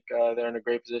in, I think they're in a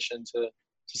great position to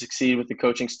succeed with the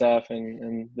coaching staff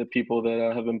and the people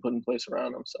that have been put in place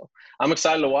around them. So I'm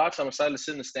excited to watch. I'm excited to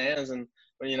sit in the stands, and,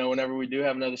 you know, whenever we do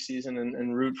have another season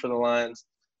and root for the Lions,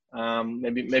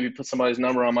 maybe put somebody's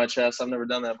number on my chest. I've never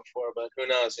done that before, but who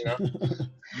knows, you know?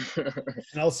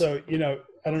 And also, you know,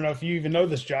 I don't know if you even know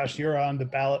this, Josh, you're on the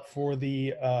ballot for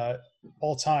the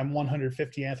all-time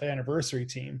 150th anniversary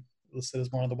team, listed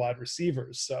as one of the wide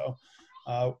receivers. So,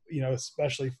 you know,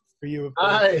 especially for you.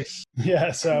 Nice.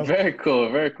 Yeah. So very cool.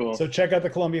 Very cool. So check out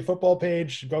the Columbia football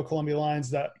page, go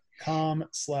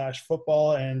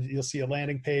columbialions.com/football, and you'll see a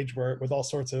landing page with all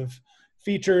sorts of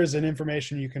features and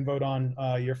information. You can vote on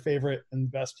your favorite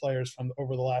and best players from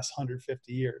over the last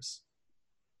 150 years.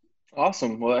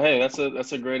 Awesome. Well, hey, that's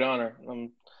a great honor.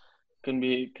 Couldn't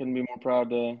be more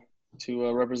proud to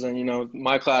represent, you know,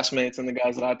 my classmates and the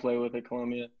guys that I play with at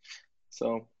Columbia.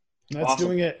 So and that's awesome.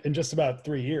 Doing it in just about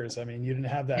 3 years. I mean, you didn't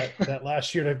have that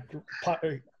last year to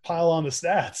pile on the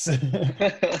stats.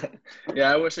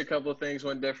 Yeah, I wish a couple of things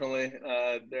went differently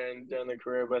during the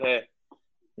career, but hey,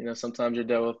 you know, sometimes you're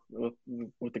dealt with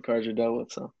the cards you're dealt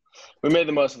with. So we made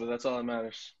the most of it. That's all that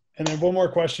matters. And then one more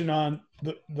question on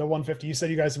the 150. You said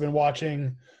you guys have been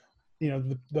watching, you know,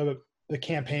 the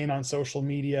campaign on social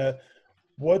media.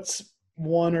 What's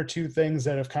one or two things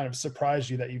that have kind of surprised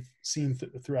you that you've seen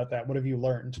throughout that? What have you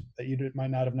learned that you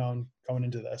might not have known going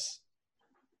into this?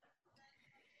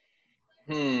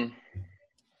 Good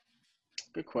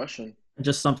question.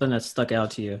 Just something that stuck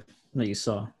out to you that you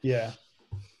saw. Yeah.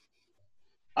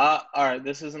 All right.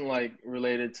 This isn't like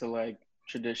related to like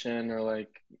tradition or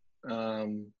like, I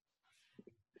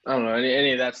don't know,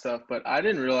 any of that stuff, but I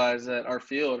didn't realize that our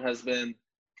field has been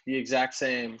the exact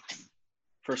same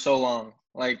for so long.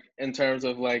 Like in terms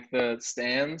of like the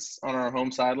stands on our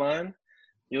home sideline,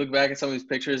 you look back at some of these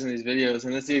pictures and these videos,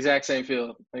 and it's the exact same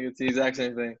field. Like it's the exact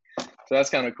same thing. So that's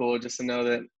kind of cool just to know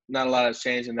that not a lot has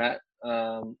changed in that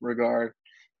regard.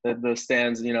 That the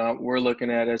stands, we're looking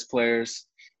at as players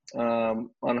on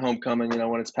homecoming,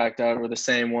 when it's packed out, were the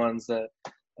same ones that,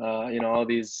 all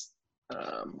these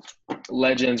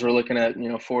legends were looking at,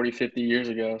 40, 50 years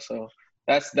ago. So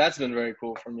that's been very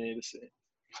cool for me to see.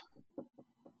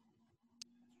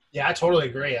 Yeah, I totally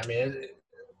agree. I mean,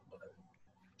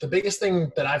 the biggest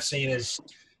thing that I've seen is,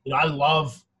 I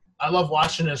love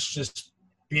watching us just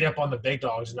beat up on the big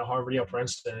dogs, Harvard, Yale,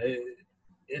 Princeton.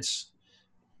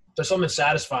 There's something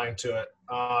satisfying to it.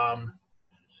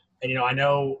 And I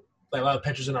know like a lot of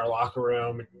pictures in our locker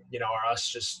room,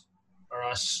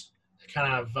 are us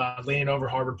kind of leaning over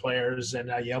Harvard players and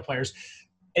Yale players.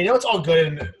 And it's all good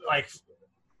and like,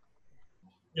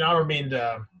 I don't mean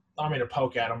to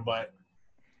poke at them, but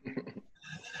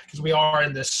because we are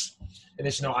in this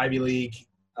Ivy League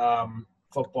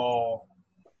football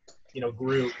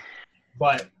group,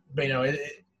 but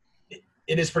it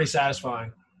is pretty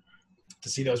satisfying to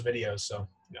see those videos. So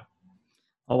yeah.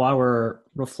 Well, while we're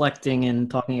reflecting and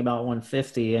talking about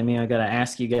 150, I mean, I got to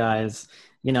ask you guys,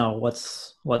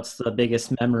 what's the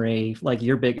biggest memory? Like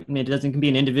your big, I mean, it can be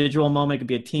an individual moment, it could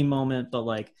be a team moment, but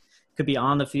like could be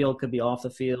on the field, could be off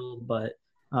the field, but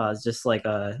it's just like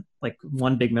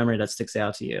one big memory that sticks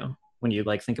out to you when you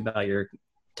like think about your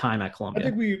time at Columbia. I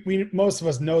think we most of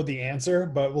us know the answer,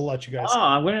 but we'll let you guys. Oh,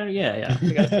 yeah.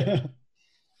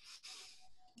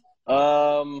 I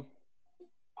don't know.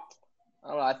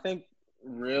 I think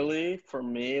really, for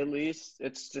me at least,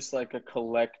 it's just like a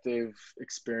collective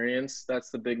experience. That's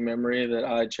the big memory that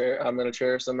I'm going to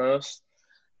cherish the most,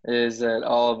 is that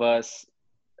all of us,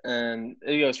 and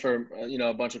it goes for,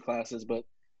 a bunch of classes, but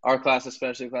our class,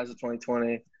 especially class of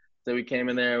 2020, that we came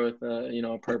in there with,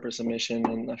 a purpose, a mission.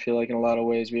 And I feel like in a lot of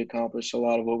ways we accomplished a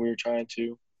lot of what we were trying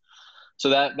to. So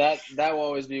that will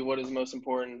always be what is most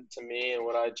important to me and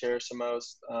what I cherish the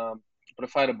most. But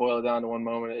if I had to boil it down to one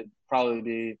moment, it'd probably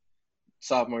be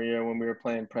sophomore year when we were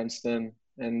playing Princeton.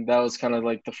 And that was kind of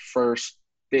like the first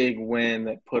big win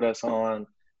that put us on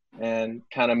and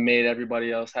kind of made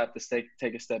everybody else have to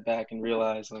take a step back and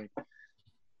realize, like,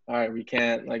 all right, we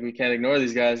can't ignore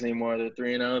these guys anymore. They're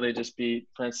 3-0. They just beat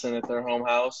Princeton at their home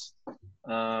house.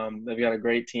 They've got a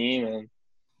great team. And,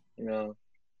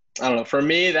 I don't know. For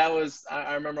me, that was –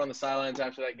 I remember on the sidelines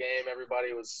after that game,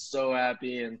 everybody was so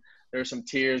happy, and there were some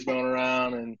tears going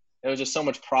around, and it was just so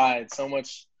much pride, so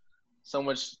much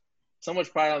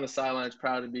pride on the sidelines,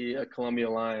 proud to be a Columbia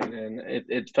Lion. And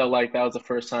it felt like that was the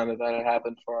first time that had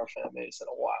happened for our fan base in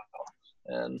a while.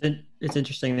 And it's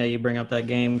interesting that you bring up that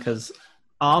game because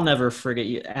I'll never forget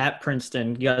you at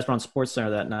Princeton. You guys were on SportsCenter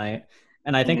that night.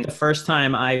 And I think the first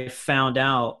time I found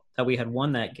out that we had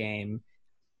won that game,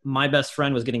 my best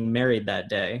friend was getting married that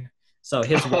day. So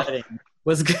his wedding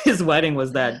was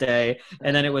that day.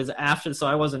 And then it was after, so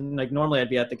I wasn't like, normally I'd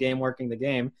be at the game working the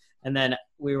game. And then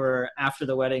we were after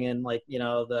the wedding and like,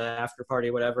 the after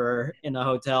party, whatever, in the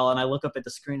hotel. And I look up at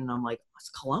the screen and I'm like, it's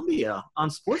Columbia on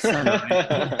SportsCenter.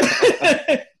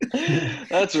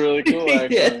 That's really cool,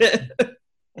 actually.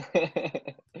 Yeah.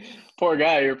 Poor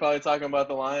guy. You're probably talking about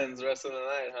the Lions the rest of the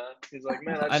night, huh? He's like,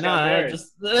 man, I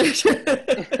just got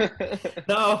married.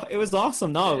 No, it was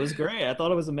awesome. No, it was great. I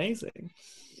thought it was amazing.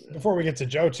 Before we get to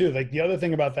Joe too, like the other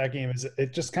thing about that game is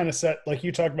it just kind of set, like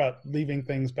you talked about leaving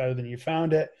things better than you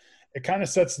found it. It kind of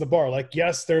sets the bar. Like,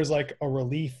 yes, there's like a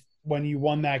relief when you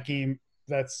won that game.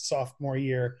 That's sophomore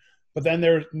year. But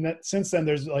then since then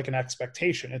there's like an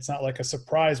expectation. It's not like a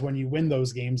surprise when you win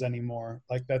those games anymore.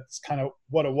 Like that's kind of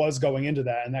what it was going into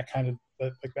that. And that kind of,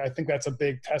 like, I think that's a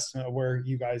big testament of where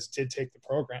you guys did take the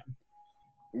program.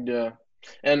 Yeah.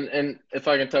 And if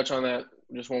I can touch on that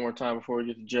just one more time before we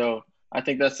get to Joe, I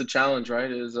think that's the challenge,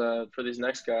 right? Is for these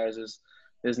next guys is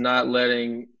not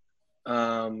letting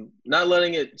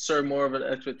it serve more of an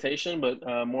expectation, but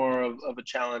more of a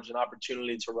challenge, an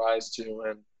opportunity to rise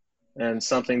to, and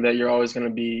something that you're always going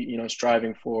to be,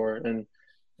 striving for, and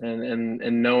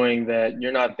knowing that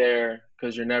you're not there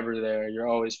because you're never there. You're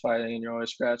always fighting and you're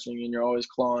always scratching and you're always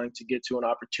clawing to get to an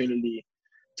opportunity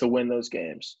to win those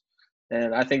games.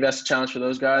 And I think that's a challenge for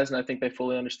those guys, and I think they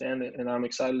fully understand it. And I'm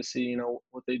excited to see,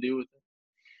 what they do with it.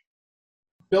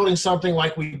 Building something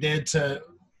like we did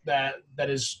that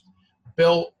is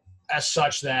built as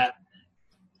such that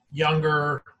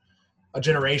younger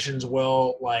generations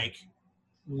will like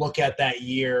look at that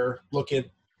year, look at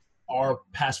our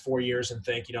past 4 years and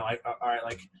think, like, all right,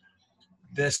 like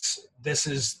this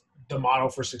is the model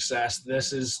for success.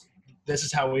 This is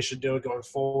how we should do it going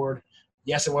forward.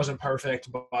 yes, it wasn't perfect,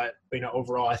 but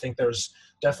overall, I think there's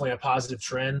definitely a positive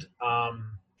trend. I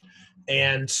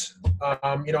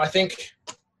think,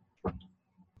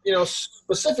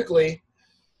 specifically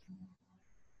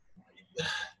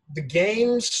the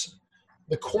games,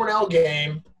 the Cornell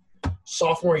game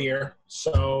sophomore year.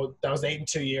 So that was the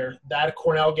 8-2 year, that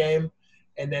Cornell game.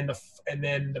 And then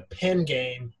the Penn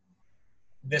game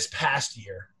this past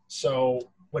year. So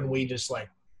when we just like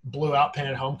blew out Penn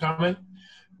at homecoming,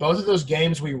 both of those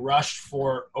games we rushed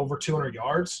for over 200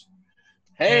 yards.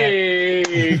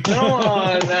 Hey, come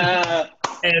on.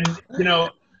 And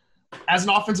as an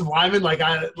offensive lineman,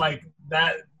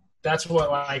 that's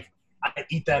what I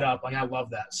eat that up. Like I love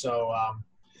that. So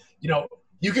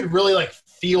you could really like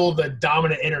feel the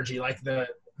dominant energy, like the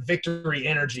victory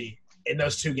energy in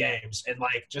those two games, and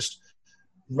like just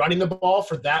running the ball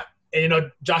for that.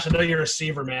 And Josh, I know you're a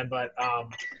receiver, man, but I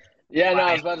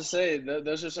was about to say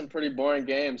those are some pretty boring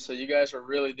games. So you guys were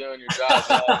really doing your job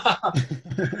well.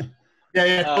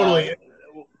 Yeah, totally.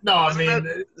 No, I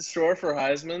mean, Shore for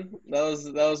Heisman. That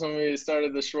was when we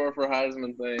started the Shore for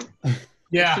Heisman thing.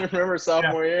 Yeah, remember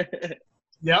sophomore year?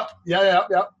 Yep.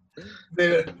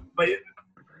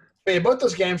 But both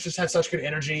those games just had such good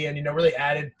energy, and really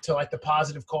added to like the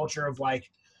positive culture of like,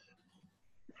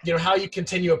 how you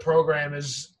continue a program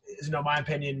is in my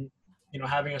opinion,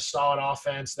 having a solid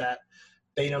offense that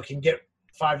they can get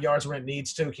 5 yards when it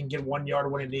needs to, can get 1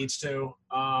 yard when it needs to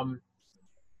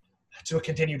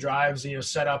continue drives,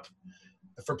 set up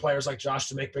for players like Josh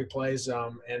to make big plays.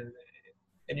 And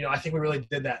I think we really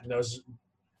did that in those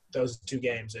two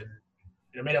games, and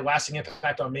it made a lasting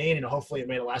impact on me, and hopefully it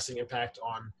made a lasting impact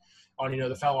on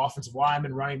the fellow offensive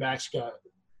linemen, running backs,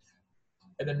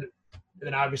 and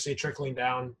then obviously trickling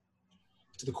down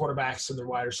to the quarterbacks and the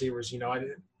wide receivers.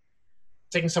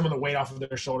 Taking some of the weight off of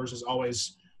their shoulders is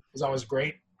always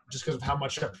great, just because of how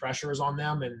much pressure is on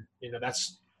them, and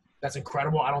that's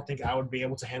incredible. I don't think I would be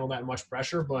able to handle that much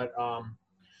pressure, but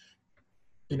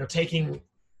taking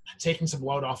some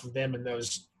load off of them in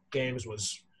those games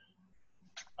was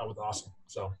awesome.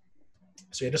 So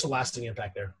yeah, just a lasting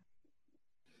impact there.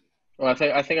 Well, I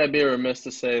think I'd be remiss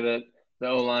to say that the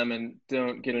O-linemen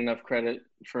don't get enough credit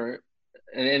for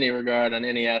in any regard on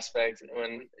any aspect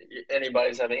when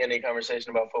anybody's having any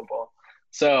conversation about football.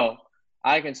 So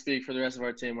I can speak for the rest of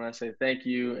our team when I say thank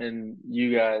you and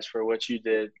you guys for what you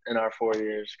did in our 4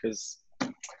 years, because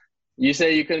you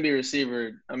say you couldn't be a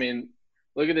receiver. I mean,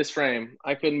 look at this frame.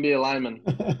 I couldn't be a lineman.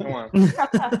 Come on.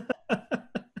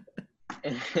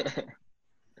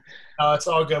 It's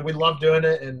all good. We love doing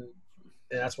it, and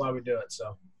that's why we do it.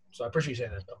 So I appreciate you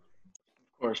saying that, though.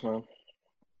 Of course, man.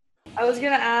 I was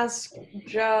going to ask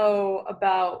Joe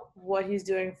about what he's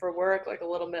doing for work, like a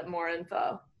little bit more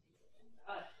info.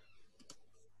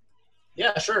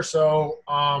 Yeah, sure. So,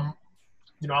 I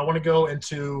want to go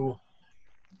into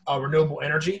renewable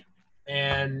energy,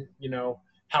 and,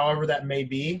 however that may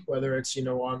be, whether it's,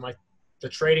 on like the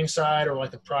trading side or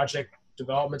like the project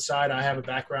development side. I have a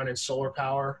background in solar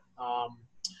power,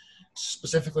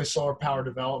 specifically solar power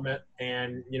development.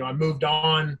 And, I moved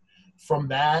on from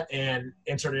that and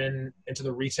entered into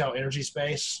the retail energy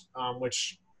space,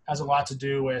 which has a lot to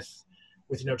do with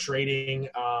trading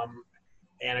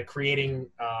and creating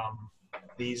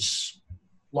these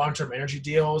long-term energy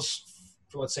deals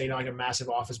for, let's say, like a massive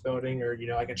office building or,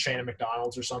 like a chain of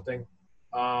McDonald's or something.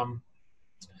 So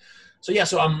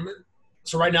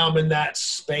right now I'm in that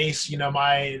space.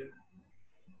 My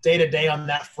day-to-day on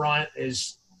that front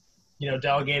is,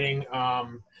 delegating, my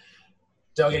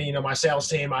sales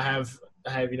team. I have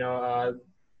 3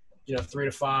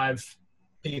 to 5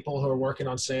 people who are working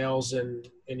on sales, and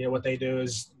what they do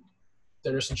is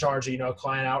they're just in charge of,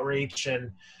 client outreach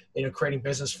and, creating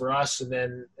business for us. And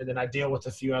then I deal with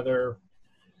a few other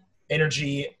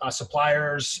energy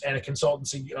suppliers and a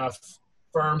consultancy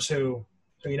firms who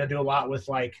do a lot with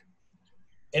like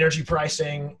energy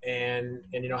pricing and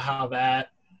how that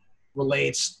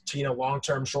relates to,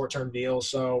 long-term, short-term deals.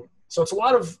 So it's a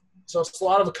lot of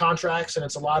contracts, and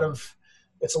it's a lot of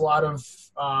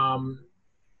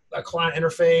a client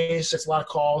interface. It's a lot of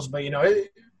calls, but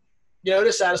it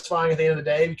is satisfying at the end of the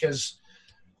day, because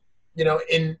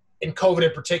in COVID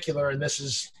in particular, and this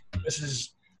is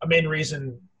a main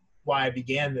reason why I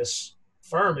began this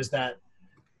firm, is that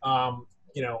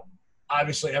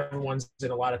obviously everyone's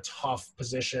in a lot of tough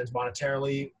positions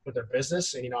monetarily with their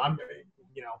business, and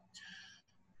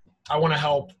I want to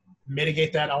help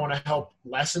mitigate that. I want to help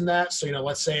lessen that. So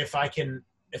let's say if I can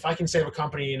save a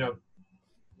company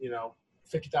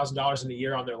 $50,000 in a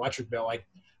year on their electric bill, like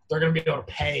they're going to be able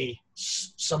to pay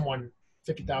someone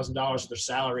 $50,000 of their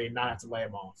salary and not have to lay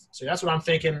them off. So that's what I'm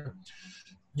thinking.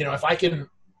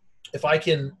 if I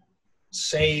can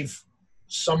save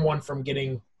someone from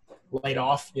getting laid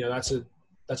off, that's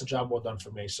a job well done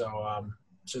for me. So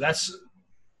that's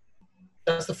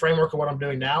the framework of what I'm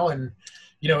doing now. And,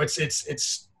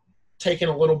 it's taken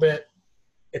a little bit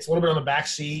on the back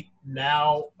seat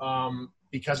now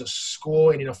because of school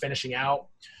and, finishing out.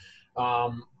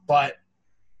 But,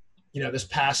 this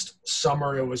past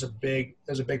summer, it was a big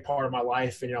part of my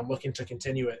life, and, I'm looking to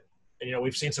continue it. And,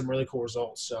 we've seen some really cool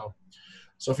results. So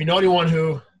if you know anyone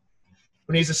who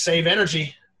needs to save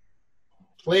energy,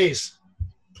 please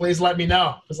let me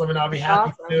know. Please let me know. I'll be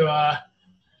happy to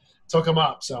hook them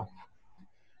up. So,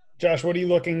 Josh, what are you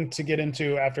looking to get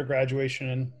into after graduation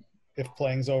and if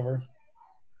playing's over?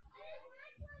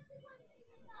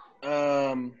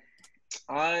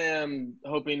 I am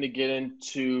hoping to get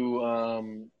into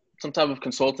some type of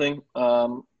consulting,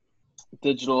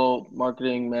 digital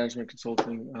marketing, management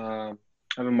consulting. I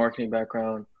have a marketing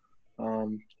background,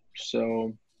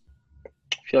 so I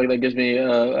feel like that gives me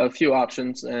a few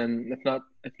options. And if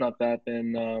not that,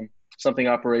 then something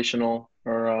operational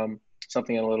or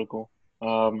something analytical.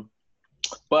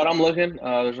 But I'm looking.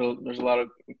 There's a lot of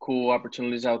cool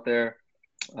opportunities out there,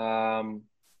 and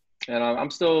I'm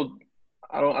still.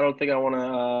 I don't think I want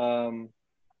to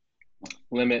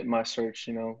limit my search.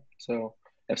 So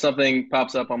if something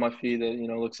pops up on my feed that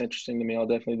looks interesting to me, I'll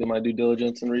definitely do my due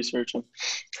diligence and research. And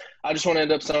I just want to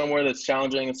end up somewhere that's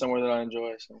challenging and somewhere that I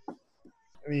enjoy. So.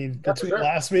 I mean, between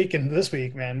last week and this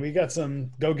week, man, we got some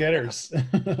go-getters.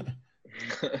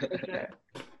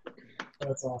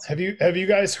 That's awesome. Have you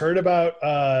guys heard about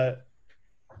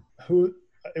who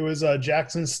it was?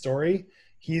 Jackson Story.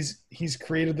 He's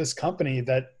created this company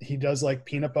that he does like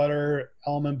peanut butter,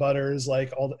 almond butters,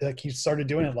 he started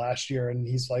doing it last year, and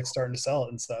he's like starting to sell it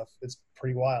and stuff. It's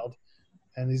pretty wild,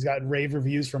 and he's got rave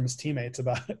reviews from his teammates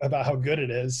about how good it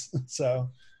is.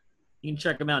 So you can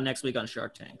check him out next week on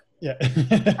Shark Tank. Yeah.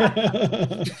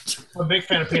 I'm a big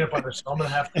fan of peanut butter, so I'm gonna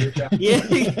have to reach out. Yeah.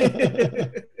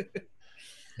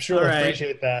 I'm sure I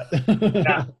appreciate that.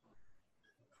 Yeah.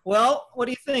 Well, what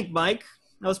do you think, Mike?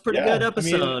 That was a pretty good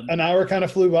episode. I mean, an hour kind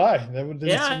of flew by.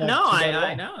 I know.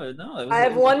 I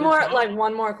have one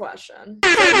more question.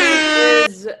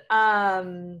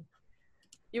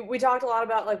 We talked a lot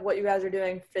about like what you guys are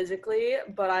doing physically,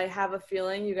 but I have a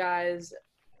feeling you guys,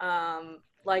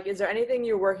 is there anything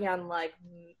you're working on like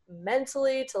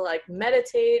mentally to like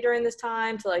meditate during this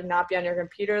time, to like not be on your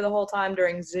computer the whole time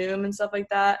during Zoom and stuff like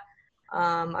that?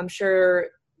 I'm sure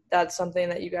that's something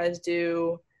that you guys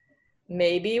do.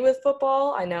 Maybe with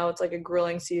football. I know it's like a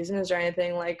grueling season. Is there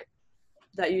anything like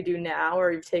that you do now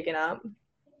or you've taken up?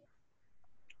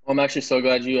 Well, I'm actually so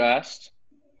glad you asked.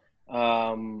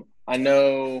 I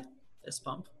know fist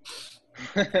pump.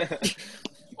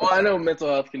 Well, I know mental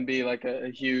health can be like a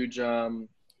huge,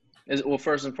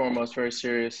 first and foremost, very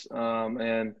serious,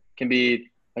 and can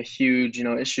be a huge,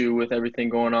 issue with everything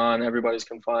going on. Everybody's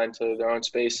confined to their own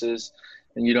spaces,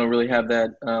 and you don't really have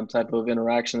that type of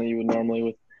interaction that you would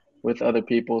normally with other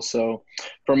people. So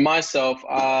for myself,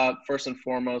 first and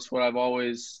foremost, what I've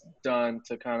always done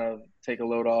to kind of take a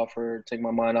load off or take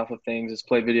my mind off of things is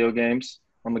play video games.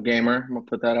 I'm a gamer. I'm going to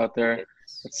put that out there.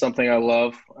 It's something I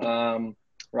love.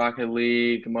 Rocket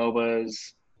League,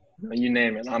 MOBAs, you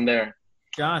name it. I'm there.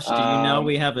 Josh, do you know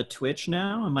we have a Twitch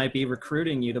now? I might be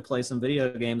recruiting you to play some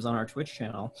video games on our Twitch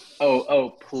channel.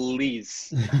 Oh,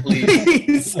 please.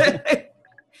 Please.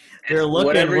 We're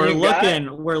looking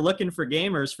for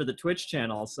gamers for the Twitch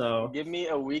channel. So give me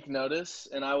a week notice,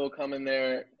 and I will come in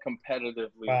there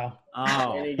competitively. Wow!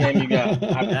 Oh, any game you got,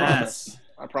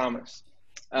 I promise.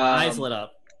 Eyes lit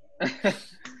up.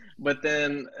 But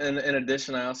then, in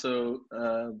addition, I also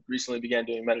recently began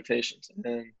doing meditations,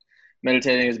 and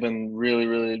meditating has been really,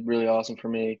 really, really awesome for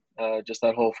me. Just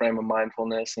that whole frame of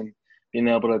mindfulness and being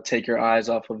able to take your eyes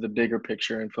off of the bigger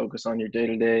picture and focus on your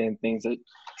day-to-day and things that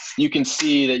you can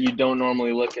see that you don't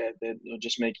normally look at, that will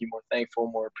just make you more thankful,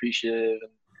 more appreciative,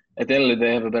 and at the end of the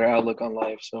day have a better outlook on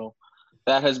life. So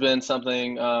that has been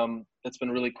something that's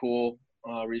been really cool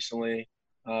recently,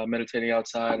 meditating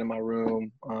outside in my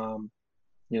room,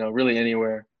 really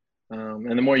anywhere.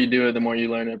 And the more you do it, the more you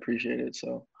learn to appreciate it.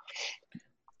 So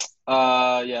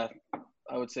yeah,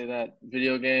 I would say that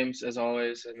video games as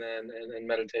always, and then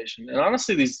meditation. And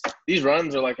honestly, these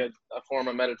runs are like a form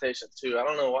of meditation too. I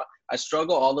don't know why I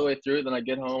struggle all the way through. Then I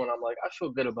get home and I'm like, I feel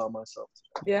good about myself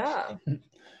today. Yeah.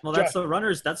 Well, that's the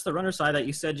runner's high that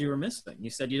you said you were missing. You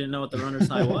said you didn't know what the runner's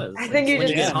high was. I think you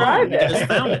just described it. You just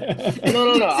found it.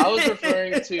 No. I was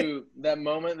referring to that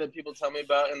moment that people tell me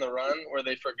about in the run where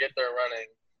they forget they're running.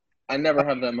 I never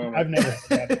have that moment. I've never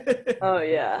had that. Oh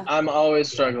yeah. I'm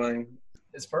always struggling.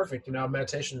 it's perfect. You know,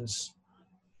 meditation's,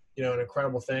 you know, an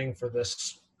incredible thing for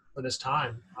this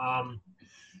time.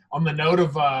 On the note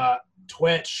of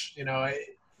Twitch, you know,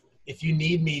 if you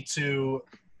need me to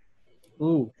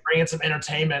bring in some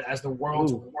entertainment as the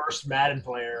world's worst Madden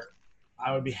player,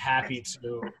 I would be happy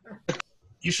to.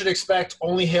 You should expect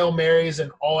only Hail Marys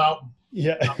and all-out.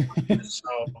 Yeah.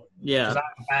 So, Yeah.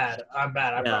 I'm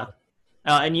bad. Yeah.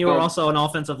 And you are also an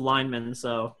offensive lineman,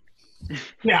 so.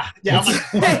 Yeah. I'm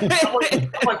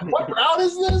like, what route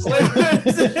is this?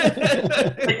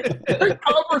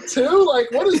 Cover 2?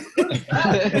 Like, what is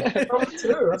that? Cover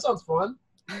 2. That sounds fun.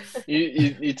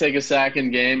 You take a sack in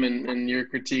game and you're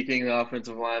critiquing the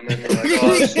offensive lineman. You're like,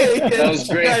 oh, that was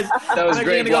great. That was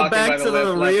great go blocking back by to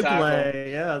the left replay.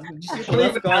 tackle. Yeah. Did you see what the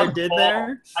left guard did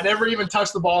there? I never even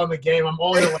touched the ball in the game. I'm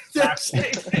only the left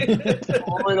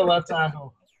tackle. Only the left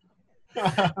tackle.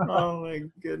 Oh my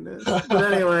goodness.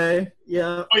 But anyway,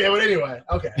 yeah. Oh yeah, but anyway,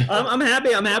 okay. I'm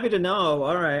happy. I'm happy to know.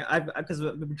 All right, because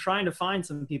we've been trying to find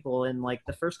some people, and like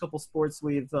the first couple sports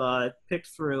we've picked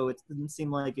through, it didn't seem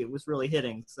like it was really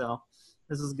hitting. So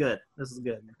this is good.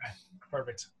 Okay,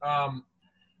 perfect.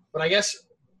 But I guess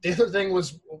the other thing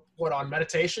was what on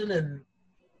meditation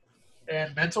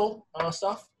and mental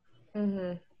stuff.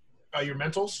 Mm-hmm. Your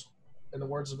mentals, in the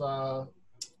words of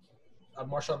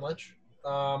Marshawn Lynch.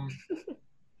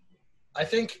 I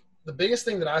think the biggest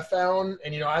thing that I found,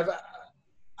 and, you know, I've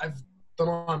done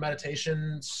a lot of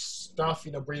meditation stuff,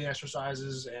 you know, breathing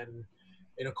exercises and,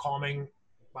 you know, calming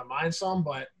my mind some,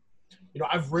 but, you know,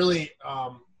 I've really,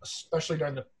 especially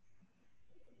during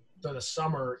the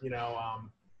summer, you know,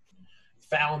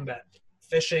 found that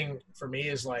fishing for me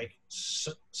is like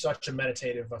such a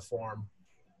meditative form.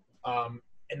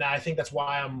 And I think that's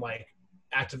why I'm like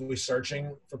actively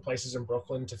searching for places in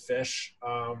Brooklyn to fish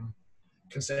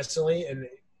consistently, and,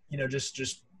 you know,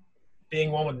 just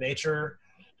being one with nature,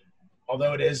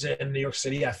 although it is in New York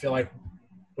City, I feel like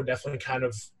would definitely kind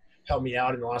of help me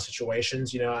out in a lot of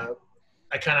situations. You know,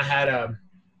 I kind of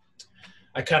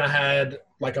had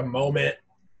like a moment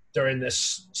during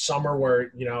this summer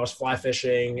where, you know, I was fly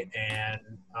fishing and,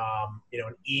 you know,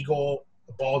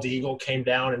 a bald eagle came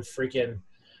down and freaking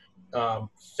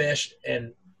fished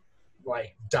and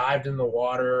like dived in the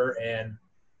water and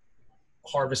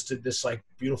harvested this like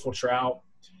beautiful trout.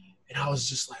 And I was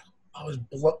just like,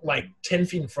 like 10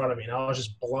 feet in front of me, and I was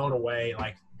just blown away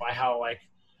like by how like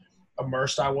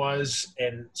immersed I was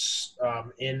and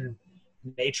in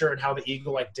nature, and how the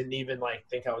eagle like didn't even like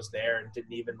think I was there, and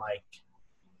didn't even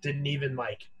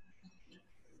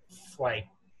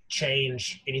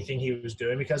change anything he was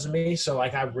doing because of me. So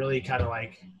like I really kind of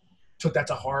like took that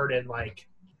to heart, and like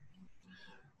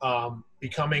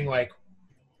becoming like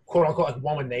quote unquote like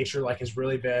one with nature like has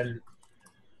really been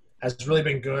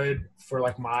good for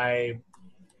like my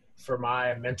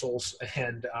mentals,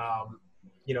 and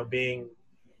you know, being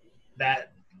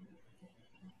that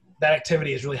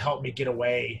activity has really helped me get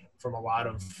away from a lot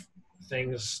of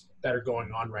things that are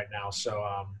going on right now. So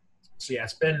yeah,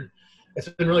 it's been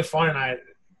really fun,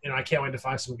 and I can't wait to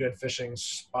find some good fishing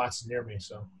spots near me.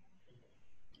 So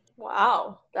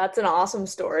wow, that's an awesome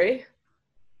story.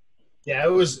 Yeah,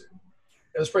 it was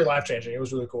pretty life-changing. It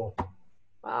was really cool.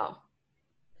 Wow.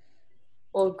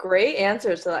 Well, great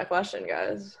answers to that question,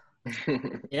 guys.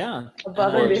 Yeah.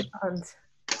 Above and beyond.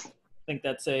 I think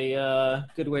that's a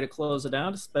good way to close it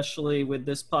out, especially with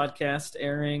this podcast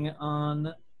airing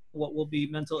on what will be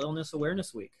Mental Illness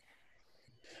Awareness Week.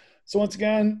 So once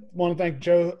again, I want to thank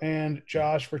Joe and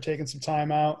Josh for taking some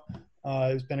time out.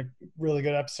 It's been a really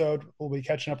good episode. We'll be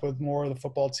catching up with more of the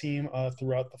football team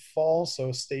throughout the fall,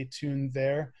 so stay tuned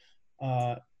there.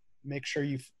 Make sure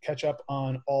you catch up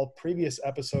on all previous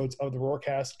episodes of the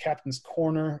Roarcast, Captain's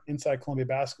Corner, Inside Columbia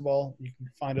Basketball. You can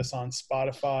find us on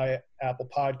Spotify, Apple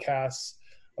Podcasts,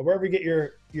 wherever you get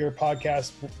your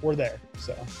podcasts, we're there.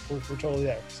 So we're totally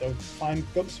there. So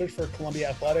go search for Columbia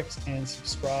Athletics and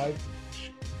subscribe.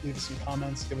 Leave us some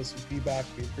comments, give us some feedback.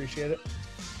 We appreciate it.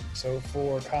 So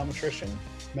for Kyle Matrician,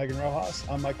 Megan Rojas,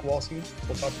 I'm Mike Kowalski.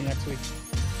 We'll talk to you next week.